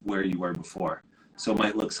where you were before. So it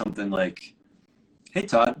might look something like, hey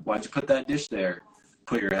Todd, why'd you put that dish there?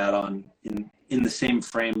 Put your hat on in the same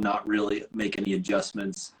frame, not really make any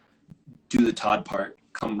adjustments, do the Todd part,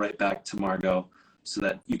 come right back to Margot so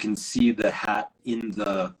that you can see the hat in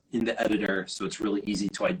the editor, so it's really easy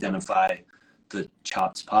to identify the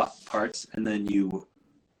chopped parts. And then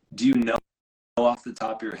do you know off the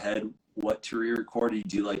top of your head what to re-record, or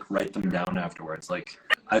do you like write them down afterwards? Like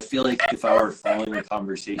I feel like if I were following a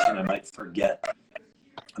conversation, I might forget.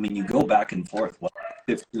 I mean, you go back and forth, what,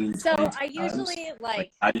 15, So 20 I usually times?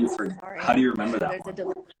 like how do you remember that there's one? a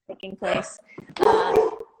delivery taking place.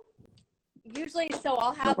 Usually, so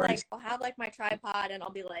I'll have like my tripod, and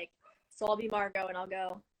I'll be like, so I'll be Margot, and I'll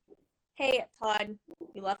go, hey Todd,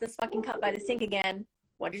 you left this fucking cup by the sink again.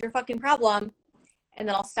 What is your fucking problem? And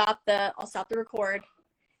then I'll stop the record,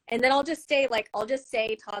 and then I'll just say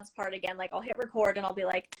Todd's part again. Like I'll hit record, and I'll be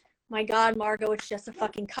like, my God, Margot, it's just a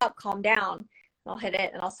fucking cup. Calm down. And I'll hit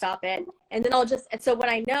it, and I'll stop it, and then and so when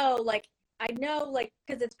I know,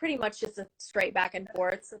 because it's pretty much just a straight back and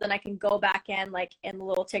forth. So then I can go back in the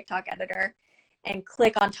little TikTok editor and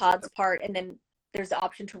click on Todd's part, and then there's the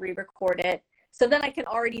option to re-record it. So then I can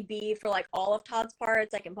already be for like all of Todd's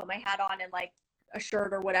parts. I can put my hat on and like a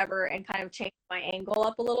shirt or whatever and kind of change my angle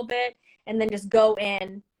up a little bit, and then just go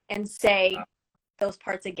in and say those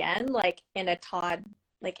parts again, like in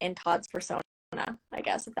Todd's persona, I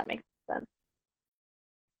guess, if that makes sense.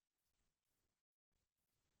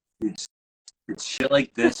 It's shit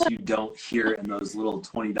like this you don't hear in those little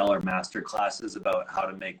 $20 master classes about how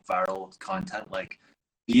to make viral content. Like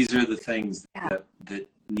these are the things that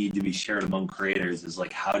need to be shared among creators, is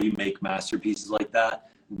like, how do you make masterpieces like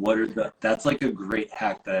that? That's like a great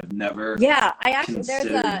hack that I've never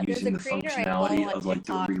considered using the functionality of like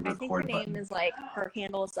the re-record button. I think her name is like, her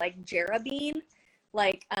handle is like Jarabean,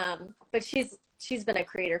 like but she's been a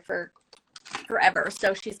creator for forever,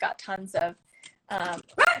 so she's got tons of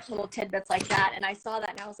little tidbits like that. And I saw that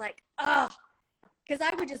and I was like, oh, because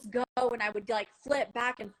I would just go and I would like flip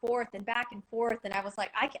back and forth, and I was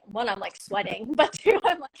like, I'm like sweating, but 2,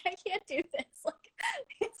 I'm like, I can't do this. Like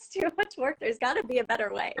it's too much work. There's got to be a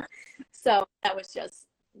better way. So that was just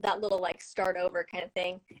that little like start over kind of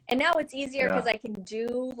thing. And now it's easier because I can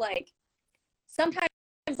do like sometimes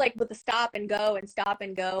like with the stop and go,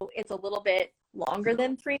 it's a little bit longer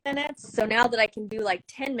than 3 minutes. So now that I can do like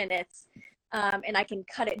 10 minutes, and I can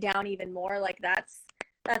cut it down even more, like that's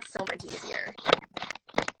so much easier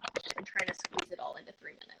than trying to squeeze it all into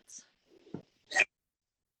 3 minutes.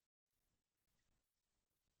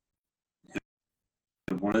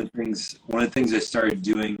 One of the things I started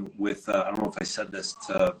doing with I don't know if I said this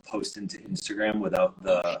to post into Instagram without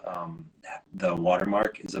the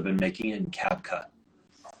watermark, is I've been making it in CapCut.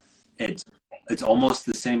 It's almost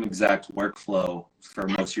the same exact workflow for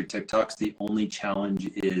most of your TikToks. The only challenge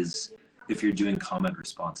is if you're doing comment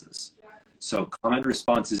responses. So comment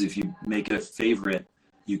responses, if you make it a favorite,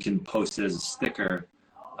 you can post it as a sticker.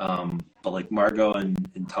 But like Margot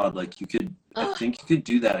and Todd, like you could, I think you could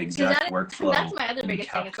do that exact workflow that's my other in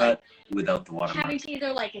biggest thing. It's CapCut like without the watermark. having to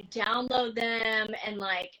either like download them and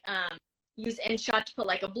like use InShot to put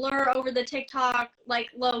like a blur over the TikTok like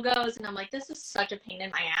logos, and I'm like, this is such a pain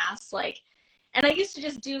in my ass. Like, and I used to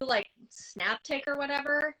just do like SnapTick or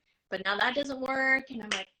whatever, but now that doesn't work, and I'm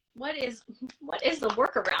like, what is the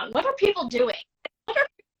workaround? What are people doing? What are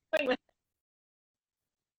people doing with?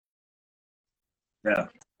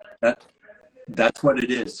 Yeah, that's what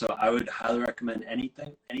it is. So I would highly recommend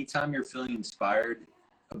anytime you're feeling inspired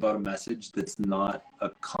about a message that's not a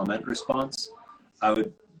comment response, I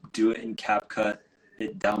would do it in CapCut.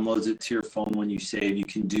 It downloads it to your phone when you save. You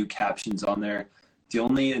can do captions on there. The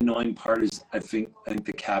only annoying part is I think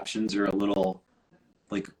the captions are a little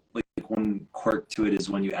like one quirk to it is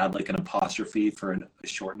when you add like an apostrophe for a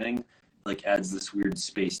shortening, like adds this weird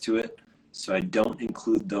space to it. So I don't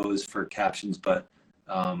include those for captions, but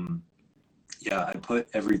yeah, I put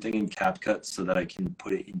everything in CapCut so that I can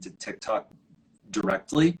put it into TikTok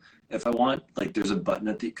directly if I want. Like there's a button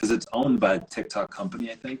at because it's owned by a TikTok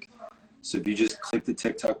company, I think. So if you just click the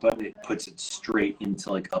TikTok button, it puts it straight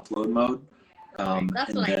into like upload mode. And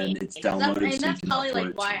then it's downloaded, so you can probably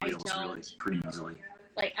upload like it to Reels really pretty easily.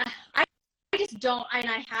 Like I just don't, and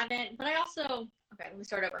I haven't, but I also, okay, let me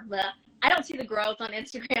start over. I don't see the growth on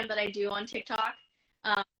Instagram that I do on TikTok.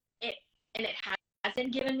 It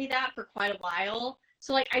hasn't given me that for quite a while.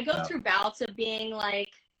 So like I go through bouts of being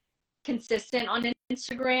like consistent on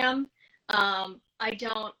Instagram.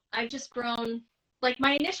 I've just grown, like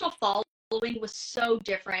my initial following was so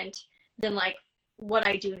different than like what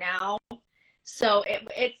I do now. So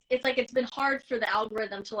it's like it's been hard for the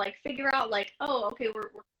algorithm to like figure out like, oh, okay,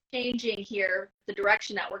 we're changing here the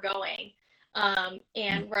direction that we're going.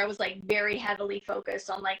 And where I was like very heavily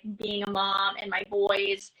focused on like being a mom and my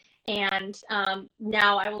boys, and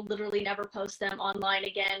now I will literally never post them online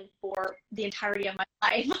again for the entirety of my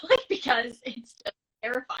life, like because it's just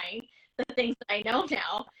terrifying, the things that I know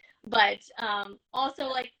now. But also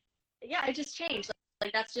like, yeah, I just changed.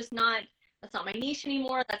 Like that's not my niche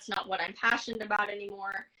anymore. That's not what I'm passionate about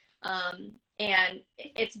anymore. And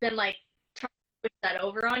it's been like trying to switch that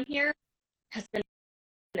over on here has been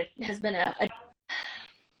a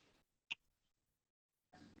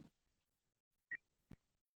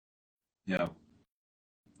Yeah.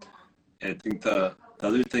 I think the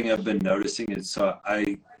other thing I've been noticing is, so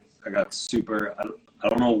I got super, I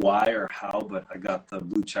don't know why or how, but I got the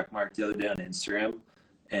blue check mark the other day on Instagram,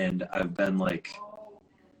 and I've been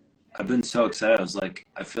so excited. I was like,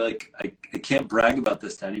 I feel like I can't brag about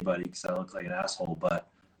this to anybody because I look like an asshole, but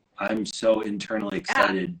I'm so internally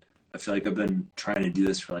excited. I feel like I've been trying to do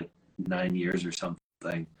this for like 9 years or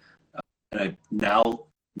something. And now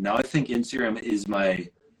I think Instagram is my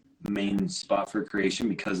main spot for creation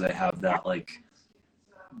because I have that I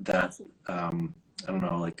don't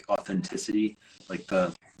know, like authenticity, like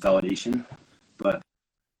the validation. But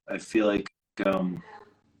I feel like I'm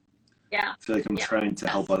trying to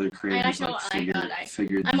help other creators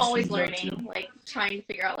figure I'm these always things out learning, too. like trying to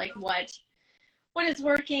figure out like what is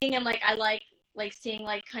working, and like I like seeing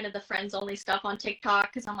like kind of the friends only stuff on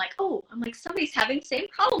TikTok because I'm like somebody's having the same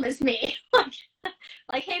problem as me.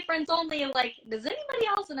 like hey, friends only, and like does anybody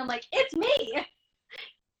else? And I'm like, it's me.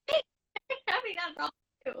 having that problem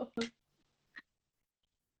too.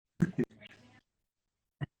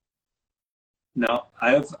 Now,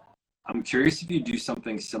 I'm curious if you do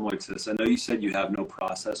something similar to this. I know you said you have no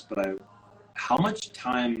process, but how much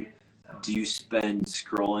time do you spend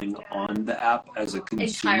scrolling on the app as a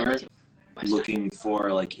consumer looking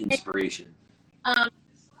for like inspiration? Also,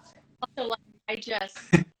 like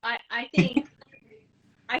I think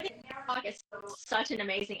TikTok is such an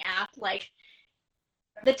amazing app. Like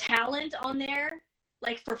the talent on there,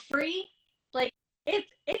 like for free, like it's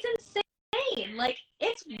insane. Like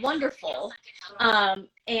it's wonderful. And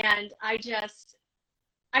I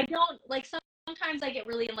don't like, sometimes I get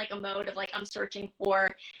really in like a mode of like I'm searching for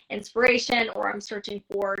inspiration, or I'm searching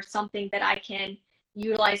for something that I can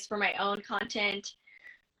utilize for my own content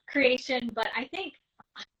creation. But I think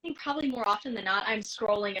probably more often than not, I'm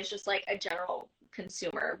scrolling as just like a general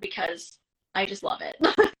consumer because I just love it.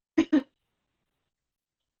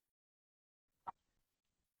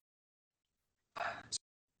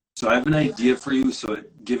 So I have an idea for you. So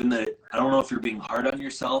given that, I don't know if you're being hard on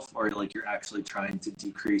yourself or like you're actually trying to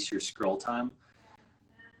decrease your scroll time.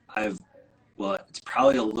 Well, it's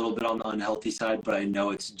probably a little bit on the unhealthy side, but I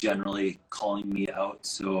know it's generally calling me out.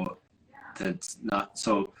 So that's not,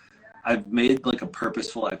 so I've made like a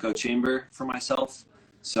purposeful echo chamber for myself.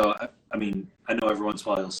 So I mean, I know every once in a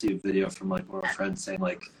while you'll see a video from like one of my friends saying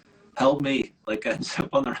like, "Help me!" Like I ended up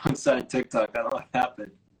on the wrong side of TikTok. I don't know what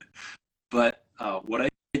happened. But what I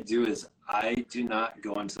do is I do not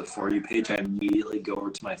go onto the For You page. I immediately go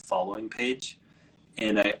over to my following page,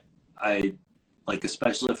 and I like,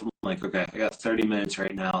 especially if I'm like, okay, I got 30 minutes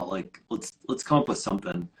right now. Like let's come up with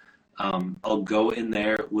something. I'll go in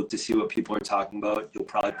there, look to see what people are talking about. You'll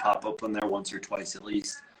probably pop up on there once or twice at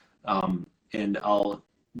least, and I'll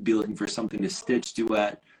be looking for something to stitch,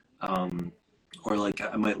 duet, or like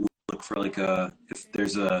I might look for like if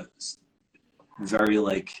there's a very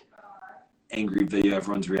like angry video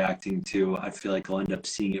everyone's reacting to, I feel like I'll end up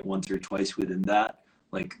seeing it once or twice within that.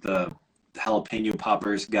 Like the jalapeno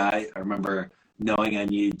poppers guy, I remember knowing I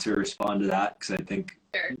needed to respond to that because I think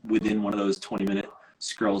within one of those 20-minute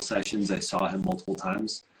scroll sessions, I saw him multiple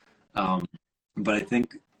times. But I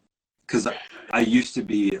think because I used to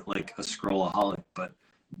be like a scrollaholic, but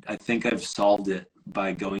I think I've solved it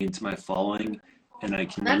by going into my following, and I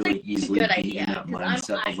can That's really a easily good be idea, in that 'cause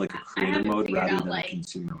mindset of like a creator mode rather than a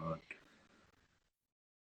consumer mode.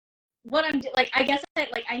 What I'm like, I guess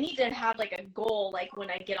I need to have like a goal, like when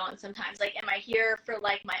I get on sometimes, like, am I here for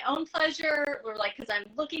like my own pleasure, or like because I'm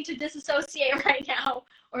looking to disassociate right now,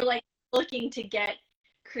 or like looking to get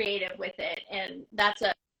creative with it. And that's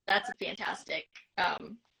a fantastic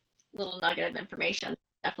little nugget of information,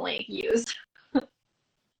 definitely use.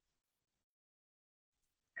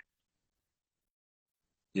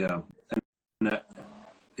 Yeah. And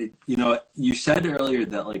you know, you said earlier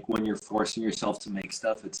that like when you're forcing yourself to make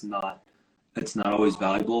stuff, it's not always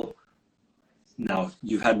valuable. Now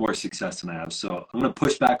you've had more success than I have, so I'm gonna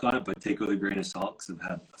push back on it, but take it with a grain of salt because I've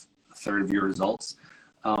had a third of your results.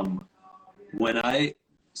 Um, when I've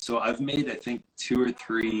made I think two or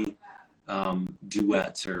three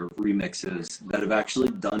duets or remixes that have actually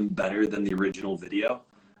done better than the original video.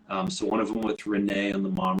 So one of them with Renee on the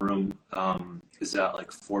Mom Room is at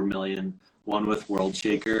like 4 million. One with World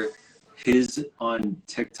Shaker. His on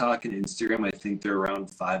TikTok and Instagram, I think they're around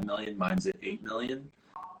 5 million. Mine's at 8 million.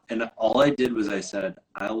 And all I did was I said,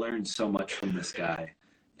 I learned so much from this guy.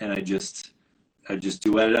 And I just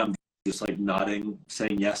duetted. I'm just like nodding,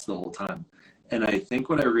 saying yes the whole time. And I think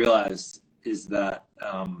what I realized is that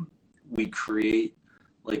we create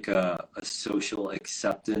like a social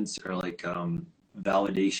acceptance or like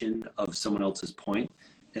validation of someone else's point.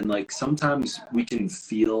 And like sometimes we can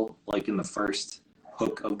feel like in the first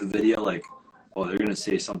hook of the video, like, oh, they're gonna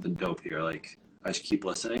say something dope here. Like I should keep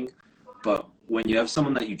listening. But when you have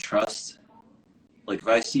someone that you trust, like if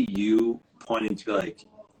I see you pointing to be like,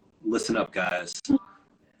 listen up guys,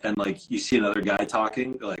 and like you see another guy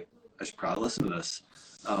talking, you're like, I should probably listen to this.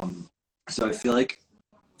 So I feel like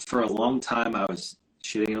for a long time I was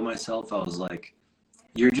shitting on myself. I was like,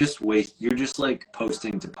 you're just like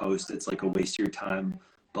posting to post. It's like a waste of your time.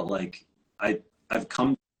 But like I've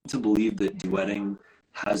come to believe that duetting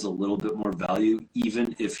has a little bit more value,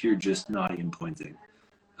 even if you're just nodding and pointing.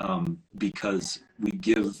 Because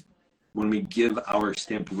when we give our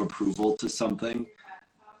stamp of approval to something,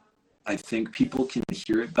 I think people can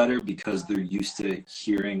hear it better because they're used to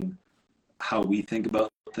hearing how we think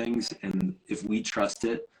about things. And if we trust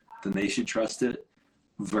it, then they should trust it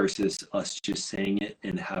versus us just saying it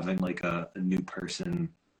and having like a new person.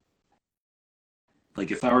 Like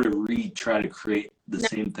if I were to try to create the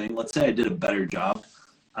same thing, let's say I did a better job,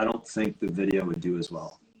 I don't think the video would do as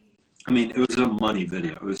well. I mean, it was a money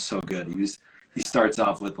video. It was so good. He starts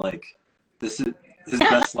off with like, this is his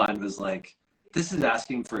best line was like, this is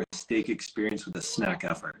asking for a steak experience with a snack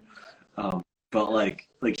effort. But like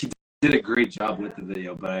he did a great job with the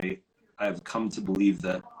video. But I've come to believe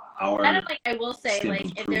that our kind of like, I will say, stamp like,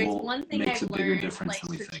 of if there's approval one thing makes I've a bigger learned, difference like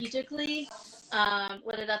than we think. strategically,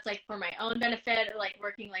 whether that's like for my own benefit or like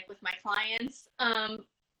working like with my clients, who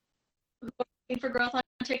are looking for growth on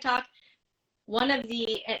TikTok, one of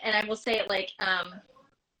the, and I will say it like, I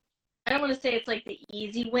don't want to say it's like the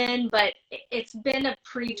easy win, but it's been a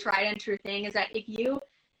pretty tried and true thing, is that if you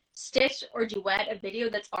stitch or duet a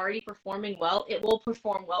video that's already performing well, it will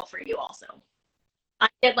perform well for you also. I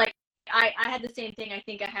did like, I had the same thing. I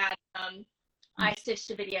think I had, I stitched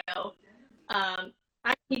a video. I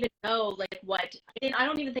don't even know like what, I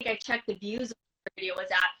don't even think I checked the views of the video was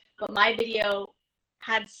at, but my video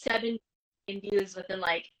had 7 million views within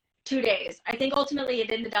like 2 days. I think ultimately it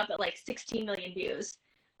ended up at like 16 million views,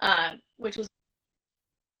 which was.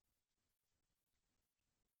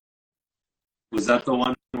 Was that the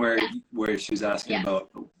one where she was asking about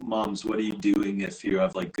moms, what are you doing if you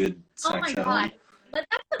have like good sex at home? But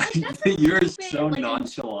that's You're so like,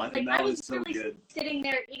 nonchalant, like, and that was so really good. Sitting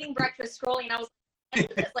there eating breakfast, scrolling, and I was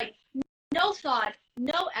like, no thought,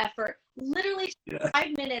 no effort, literally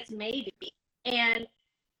 5 minutes maybe, and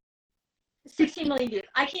 16 million views.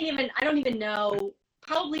 I don't even know,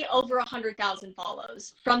 probably over 100,000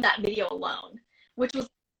 follows from that video alone, which was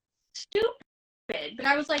stupid. But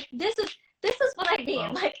I was like, this is what I mean.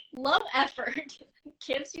 Wow. Like, low effort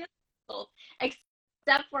gives you results,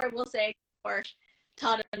 except for, I will say, for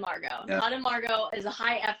Todd and Margot. Yeah. Todd and Margot is a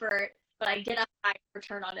high effort, but I get a high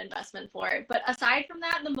return on investment for it. But aside from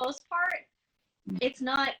that, the most part, it's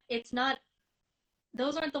not,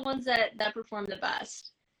 those aren't the ones that perform the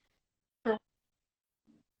best.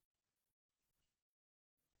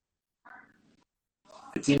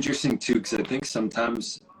 It's interesting too, because I think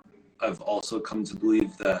sometimes I've also come to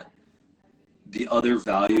believe that the other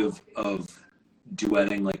value of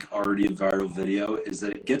duetting like already a viral video is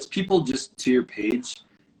that it gets people just to your page,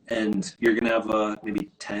 and you're gonna have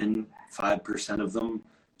maybe 5% of them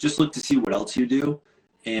just look to see what else you do,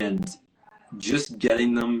 and just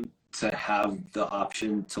getting them to have the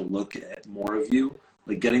option to look at more of you,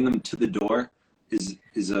 like getting them to the door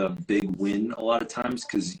is a big win a lot of times,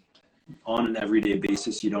 because on an everyday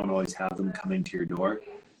basis you don't always have them coming to your door.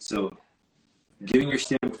 So giving your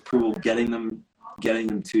stamp of approval, getting them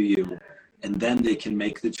to you, and then they can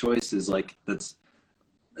make the choice is like, it's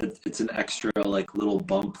an extra like little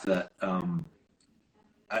bump that I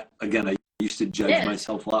used to judge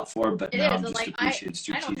myself a lot for, but now I'm just like, appreciate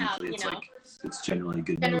strategically. It's like, it's generally a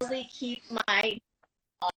good move. Keep my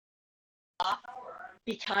off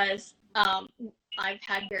because I've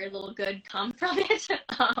had very little good come from it.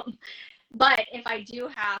 But if I do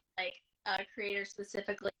have like a creator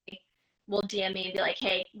specifically will DM me and be like,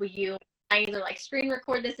 hey, will you either like screen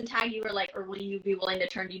record this and tag you, or will you be willing to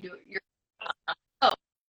turn your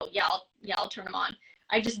I'll turn them on.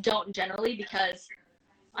 I just don't generally, because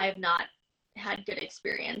I have not had good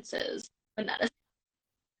experiences when that is.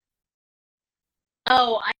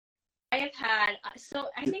 I have had, so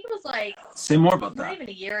I think it was like, say more about that. Not even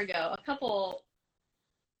a year ago,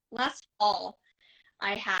 last fall,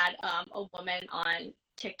 I had a woman on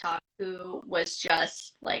TikTok who was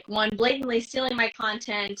just like, one, blatantly stealing my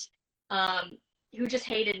content, who just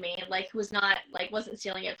hated me, like, who was not, like, wasn't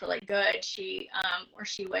stealing it for like good. She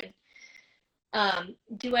would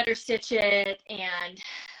duet or stitch it, and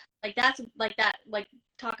like that's like that, like,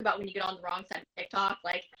 talk about when you get on the wrong side of TikTok,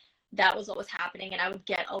 like that was what was happening. And I would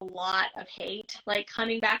get a lot of hate like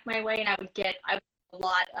coming back my way, and I would get a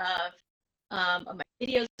lot of my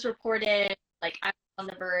videos reported. Like, I was on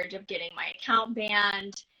the verge of getting my account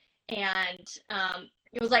banned, and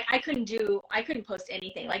it was like I couldn't post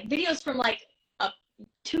anything. Like, videos from like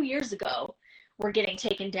 2 years ago were getting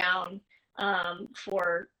taken down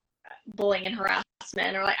for bullying and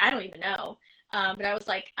harassment, or like, I don't even know. But I was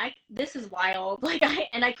like, this is wild. Like,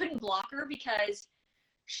 I couldn't block her because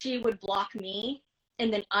she would block me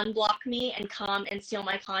and then unblock me and come and steal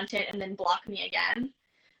my content and then block me again.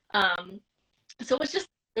 So it was just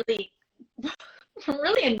really,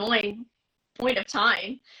 really annoying point of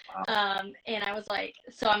time. Wow. And I was like,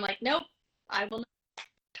 so I'm like, nope, I will not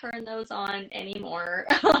turn those on anymore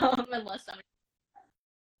unless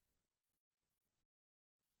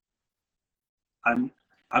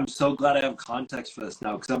I'm so glad I have context for this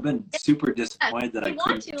now, because I've been super disappointed that I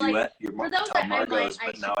couldn't duet your Margot's,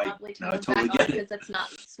 but now I totally get it. Because it's not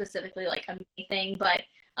specifically like a me thing, but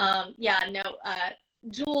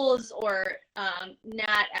Jules or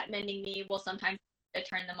Nat at Mending Me will sometimes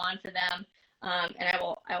turn them on for them, and I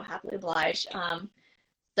will happily oblige.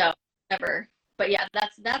 So whatever. But yeah,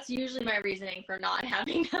 that's usually my reasoning for not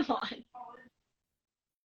having them on.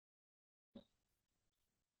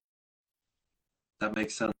 That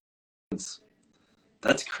makes sense.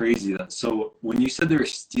 That's crazy. So when you said they were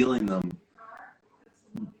stealing them,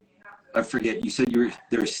 I forget, you said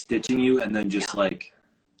they were stitching you and then just like,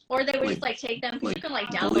 or they would just like take them, because you can like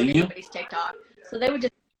download anybody's TikTok. So they would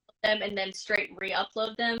just them and then straight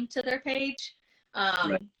re-upload them to their page.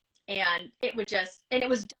 Right. And it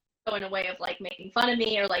was going a way of like making fun of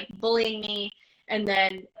me or like bullying me. And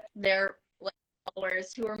then their like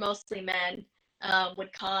followers, who were mostly men,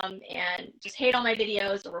 would come and just hate on my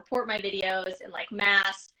videos or report my videos in like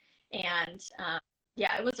mass. And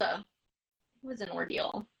it was an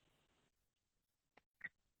ordeal.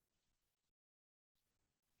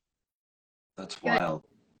 That's wild.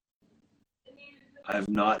 I have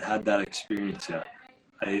not had that experience yet.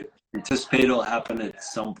 I anticipate it'll happen at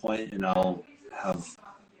some point, and I'll have,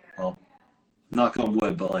 well, knock on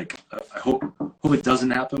wood, but like, I hope it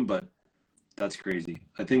doesn't happen, but that's crazy.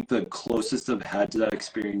 I think the closest I've had to that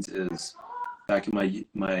experience is back in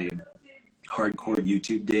my hardcore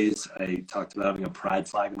YouTube days. I talked about having a pride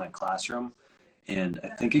flag in my classroom, and I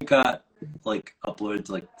think it got like uploaded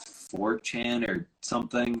to like 4chan or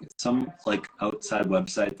something, some like outside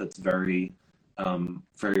website that's very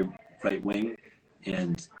very right wing,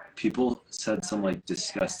 and people said some like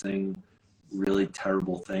disgusting, really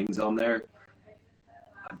terrible things on there.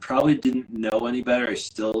 I probably didn't know any better. I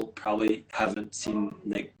still probably haven't seen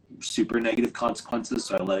super negative consequences,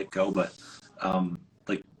 so I let it go. But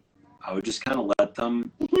like, I would just kind of let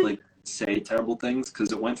them like say terrible things,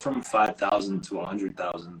 because it went from 5,000 to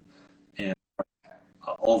 100,000, and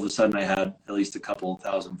all of a sudden I had at least a couple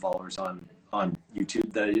thousand followers on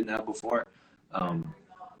YouTube that I didn't have before,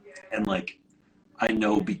 and like, I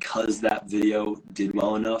know because that video did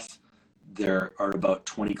well enough, there are about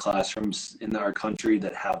 20 classrooms in our country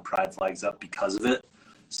that have pride flags up because of it.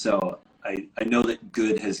 So I know that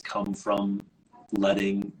good has come from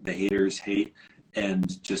letting the haters hate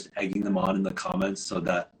and just egging them on in the comments, so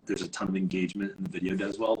that there's a ton of engagement and the video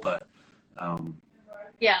does well. But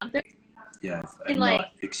yeah, yeah, I've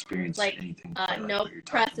not experienced anything like no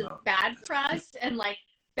press is bad press, and like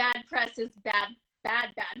bad press is bad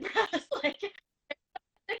press. Like,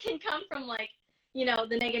 it can come from like, you know,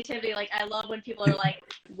 the negativity. Like, I love when people are like,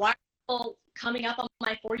 why are people coming up on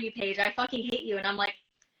my For You page? I fucking hate you. And I'm like,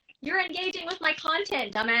 you're engaging with my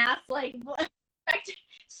content, dumbass. Like, what?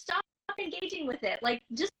 Stop engaging with it. Like,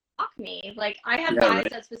 just block me. Like, I have guys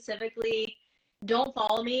that specifically don't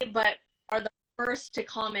follow me, but are the first to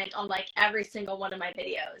comment on like every single one of my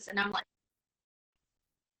videos. And I'm like,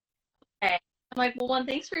 okay. I'm like, well, one,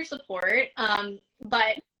 thanks for your support.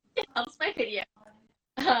 But it helps my video.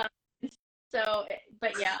 So,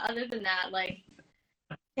 but yeah, other than that, like,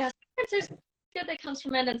 yeah, sometimes there's good that comes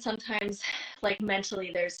from it, and sometimes, like,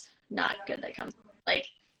 mentally, there's not good that comes.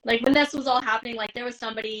 Like when this was all happening, like, there was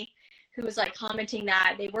somebody who was like commenting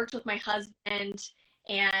that they worked with my husband,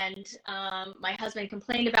 and my husband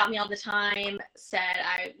complained about me all the time, said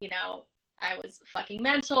I was fucking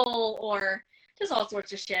mental, or just all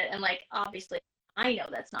sorts of shit. And like, obviously, I know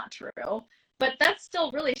that's not true, but that's still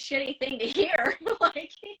a really shitty thing to hear.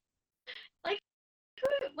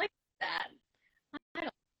 like that. I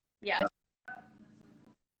don't. Yeah.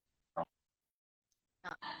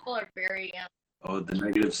 People are very the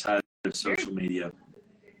negative side of social media.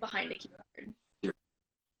 Behind a keyboard. Yeah.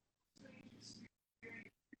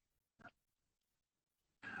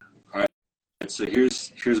 All right. So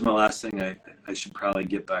here's my last thing. I should probably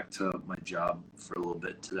get back to my job for a little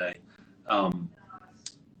bit today.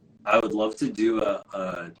 I would love to do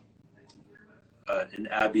an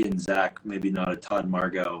Abby and Zach, maybe not a Todd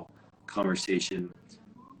Margot conversation,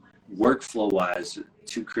 workflow wise.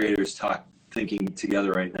 Two creators thinking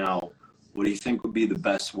together right now. What do you think would be the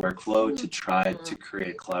best workflow to try to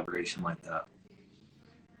create a collaboration like that?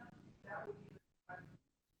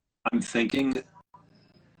 I'm thinking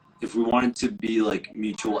if we wanted to be like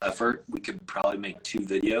mutual effort, we could probably make 2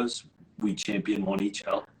 videos. We champion one each,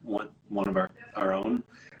 one of our own,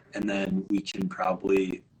 and then we can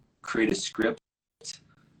probably create a script,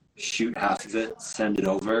 shoot half of it, send it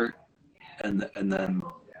over, and then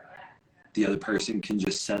the other person can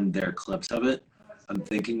just send their clips of it. I'm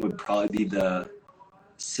thinking would probably be the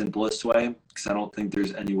simplest way, because I don't think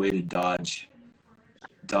there's any way to dodge.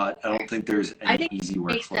 I don't think there's any easy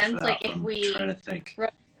workflow for that. Like, if I'm we trying to think.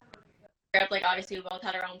 Like, obviously we both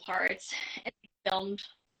had our own parts and filmed.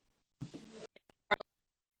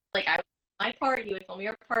 Like, I would film my part, you would film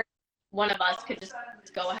your part. One of us could just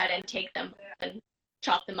go ahead and take them and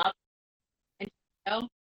chop them up and go.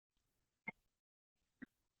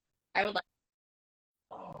 I would like.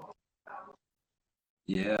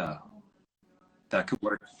 Yeah, that could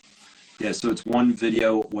work. Yeah, so it's one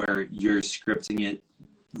video where you're scripting it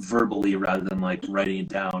verbally rather than like writing it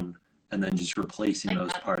down, and then just replacing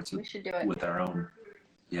those parts with our own.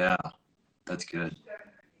 Yeah, that's good.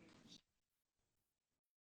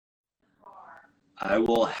 I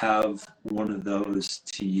will have one of those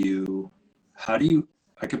to you.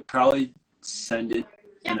 I could probably send it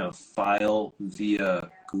in a file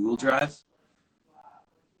via Google Drive.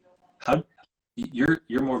 You're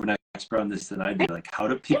more of an expert on this than I do. Like, how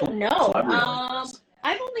do people collaborate on this?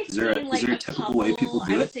 I've only seen like a typical way people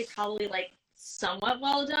do it? I would say probably like somewhat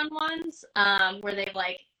well done ones, where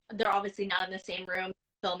they're obviously not in the same room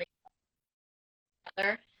filming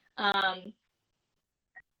together.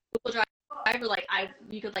 Google Drive, or like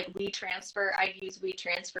you could like WeTransfer. I use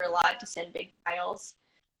WeTransfer a lot to send big files.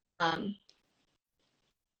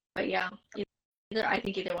 But yeah, I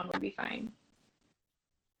think either one would be fine.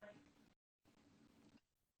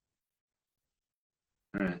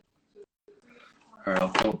 All right, I'll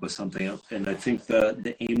come up with something else. And I think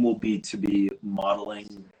the aim will be to be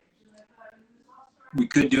modeling we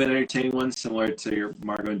could do an entertaining one similar to your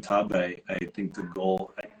Margot and Todd, but I think the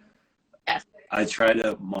goal, Yes. I try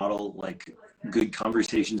to model like good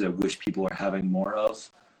conversations I wish people are having more of,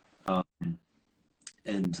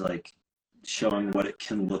 and like showing what it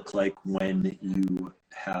can look like when you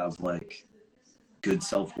have like good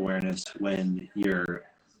self-awareness, when you're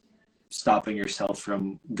stopping yourself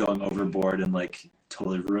from going overboard and like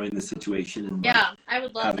totally ruining the situation, and Yeah, I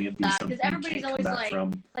would love having it be that, something because you everybody's can't always come back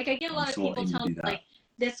from. like I get a lot of So we'll people aim to telling do me that. like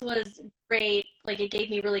this was great, like it gave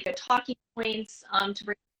me really good talking points to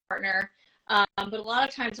bring a partner, but a lot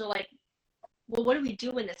of times they're like, well, what do we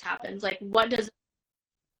do when this happens? Like, what does it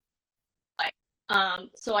look like?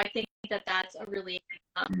 So I think that that's a really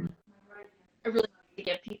to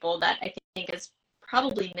give people that I think is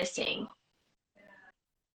probably missing.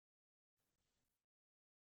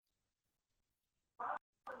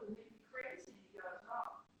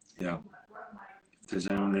 Yeah. If there's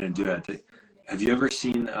anyone going to do it, have you ever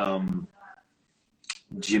seen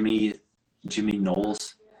Jimmy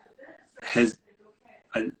Knowles? His,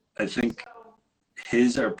 I think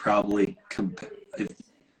his are probably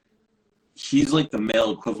he's like the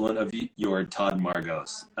male equivalent of your Todd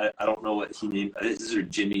Margot's. I don't know what he named. His are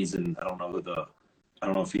Jimmy's, and I don't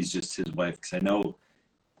know if he's just his wife, because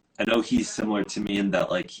I know he's similar to me in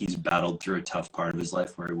that like he's battled through a tough part of his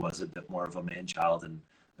life where he was a bit more of a man child, and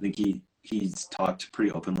I think he's talked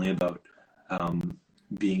pretty openly about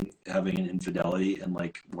having an infidelity and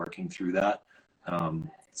like working through that.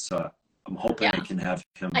 So I'm hoping I can have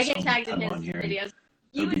him I get tagged in sometime his on here. videos.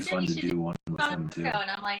 It would be fun to do one with him too. And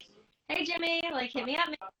I'm like, hey Jimmy, like hit me up.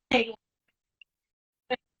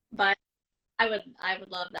 But I would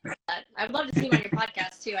love that. I would love to see him on your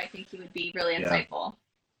podcast too. I think he would be really insightful.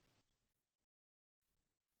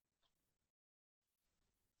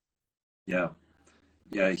 Yeah.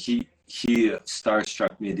 He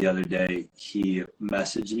starstruck me the other day. He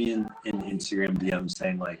messaged me in Instagram DM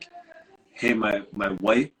saying like, hey, my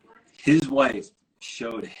wife, his wife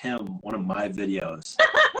showed him one of my videos.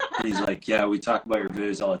 And he's like, yeah, we talk about your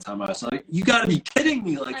videos all the time. I was like, you gotta be kidding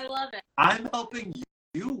me. Like, I love it. I'm helping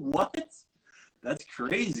you? What? That's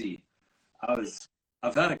crazy.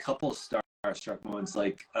 I've had a couple starstruck moments.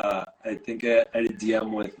 Like, I think I had a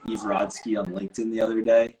DM with Eve Rodsky on LinkedIn the other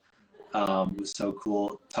day. It was so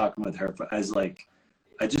cool talking with her. But I was like,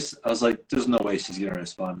 there's no way she's gonna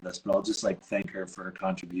respond to this, but I'll just like thank her for her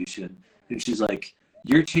contribution. And she's like,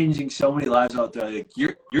 you're changing so many lives out there. Like,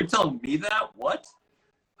 you're telling me that? What?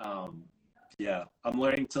 Yeah, I'm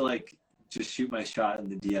learning to like just shoot my shot in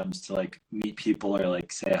the DMs to like meet people or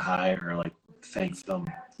like say hi or like thank them.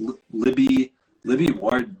 Libby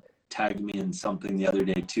Ward tagged me in something the other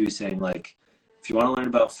day too, saying like, if you want to learn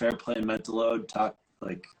about fair play and mental load, talk.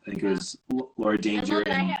 Like, I think it was Laura Danger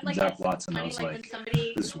and Zach Watson. I was like,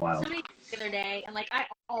 this is wild. Somebody the other day, and like I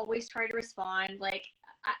always try to respond. Like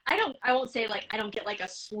I won't say like I don't get like a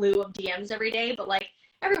slew of DMs every day, but like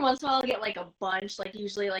every once in a while I'll get like a bunch. Like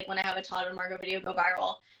usually like when I have a Todd and Margot video go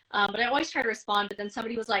viral. But I always try to respond. But then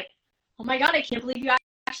somebody was like, "Oh my God, I can't believe you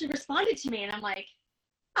actually responded to me," and I'm like,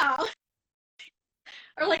 "Oh."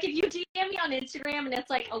 Or like if you DM me on Instagram and it's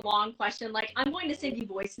like a long question, like I'm going to send you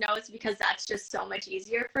voice notes because that's just so much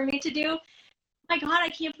easier for me to do. Oh my God, I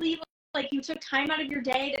can't believe like you took time out of your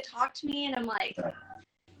day to talk to me. And I'm like,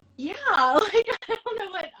 yeah, like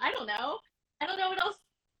I don't know what else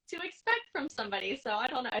to expect from somebody. So I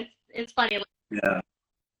don't know. It's funny. Yeah.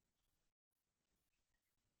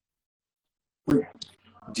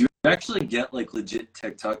 Do you actually get like legit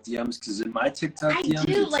TikTok DMs? Because in my TikTok DMs,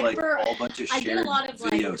 it's like a whole bunch of shared videos. I get a lot of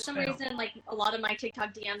like, for some reason, like a lot of my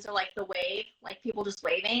TikTok DMs are like the wave, like people just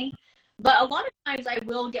waving. But a lot of times I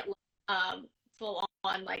will get full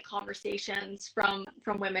on like conversations from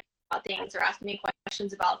women about things or asking me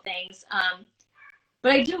questions about things.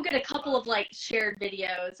 But I do get a couple of like shared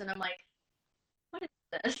videos, and I'm like, what is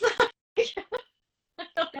this? I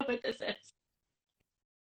don't know what this is.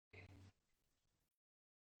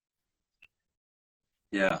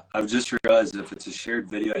 Yeah, I've just realized if it's a shared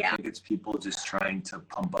video, I think it's people just trying to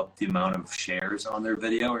pump up the amount of shares on their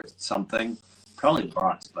video or something. Probably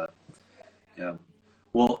bots, but yeah.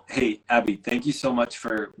 Well, hey, Abby, thank you so much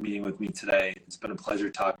for meeting with me today. It's been a pleasure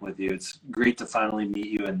talking with you. It's great to finally meet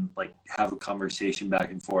you and like have a conversation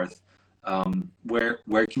back and forth.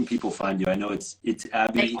 Where can people find you? I know it's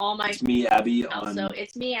Abby. Like it's me, Abby. Also,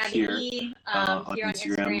 it's me, Abby here, E, on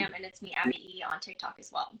Instagram, and it's me, Abby E, on TikTok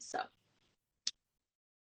as well. So.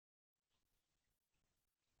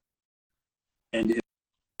 And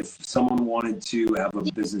if someone wanted to have a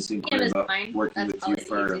business inquiry about working with you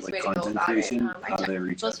for like content creation, how do they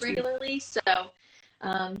reach out to you? Regularly, so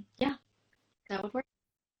yeah, that would work.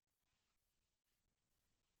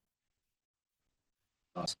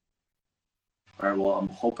 Awesome. All right. Well, I'm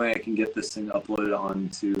hoping I can get this thing uploaded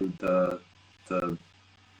onto the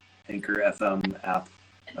Anchor FM app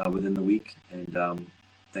within the week. And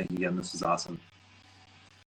thank you again. This was awesome.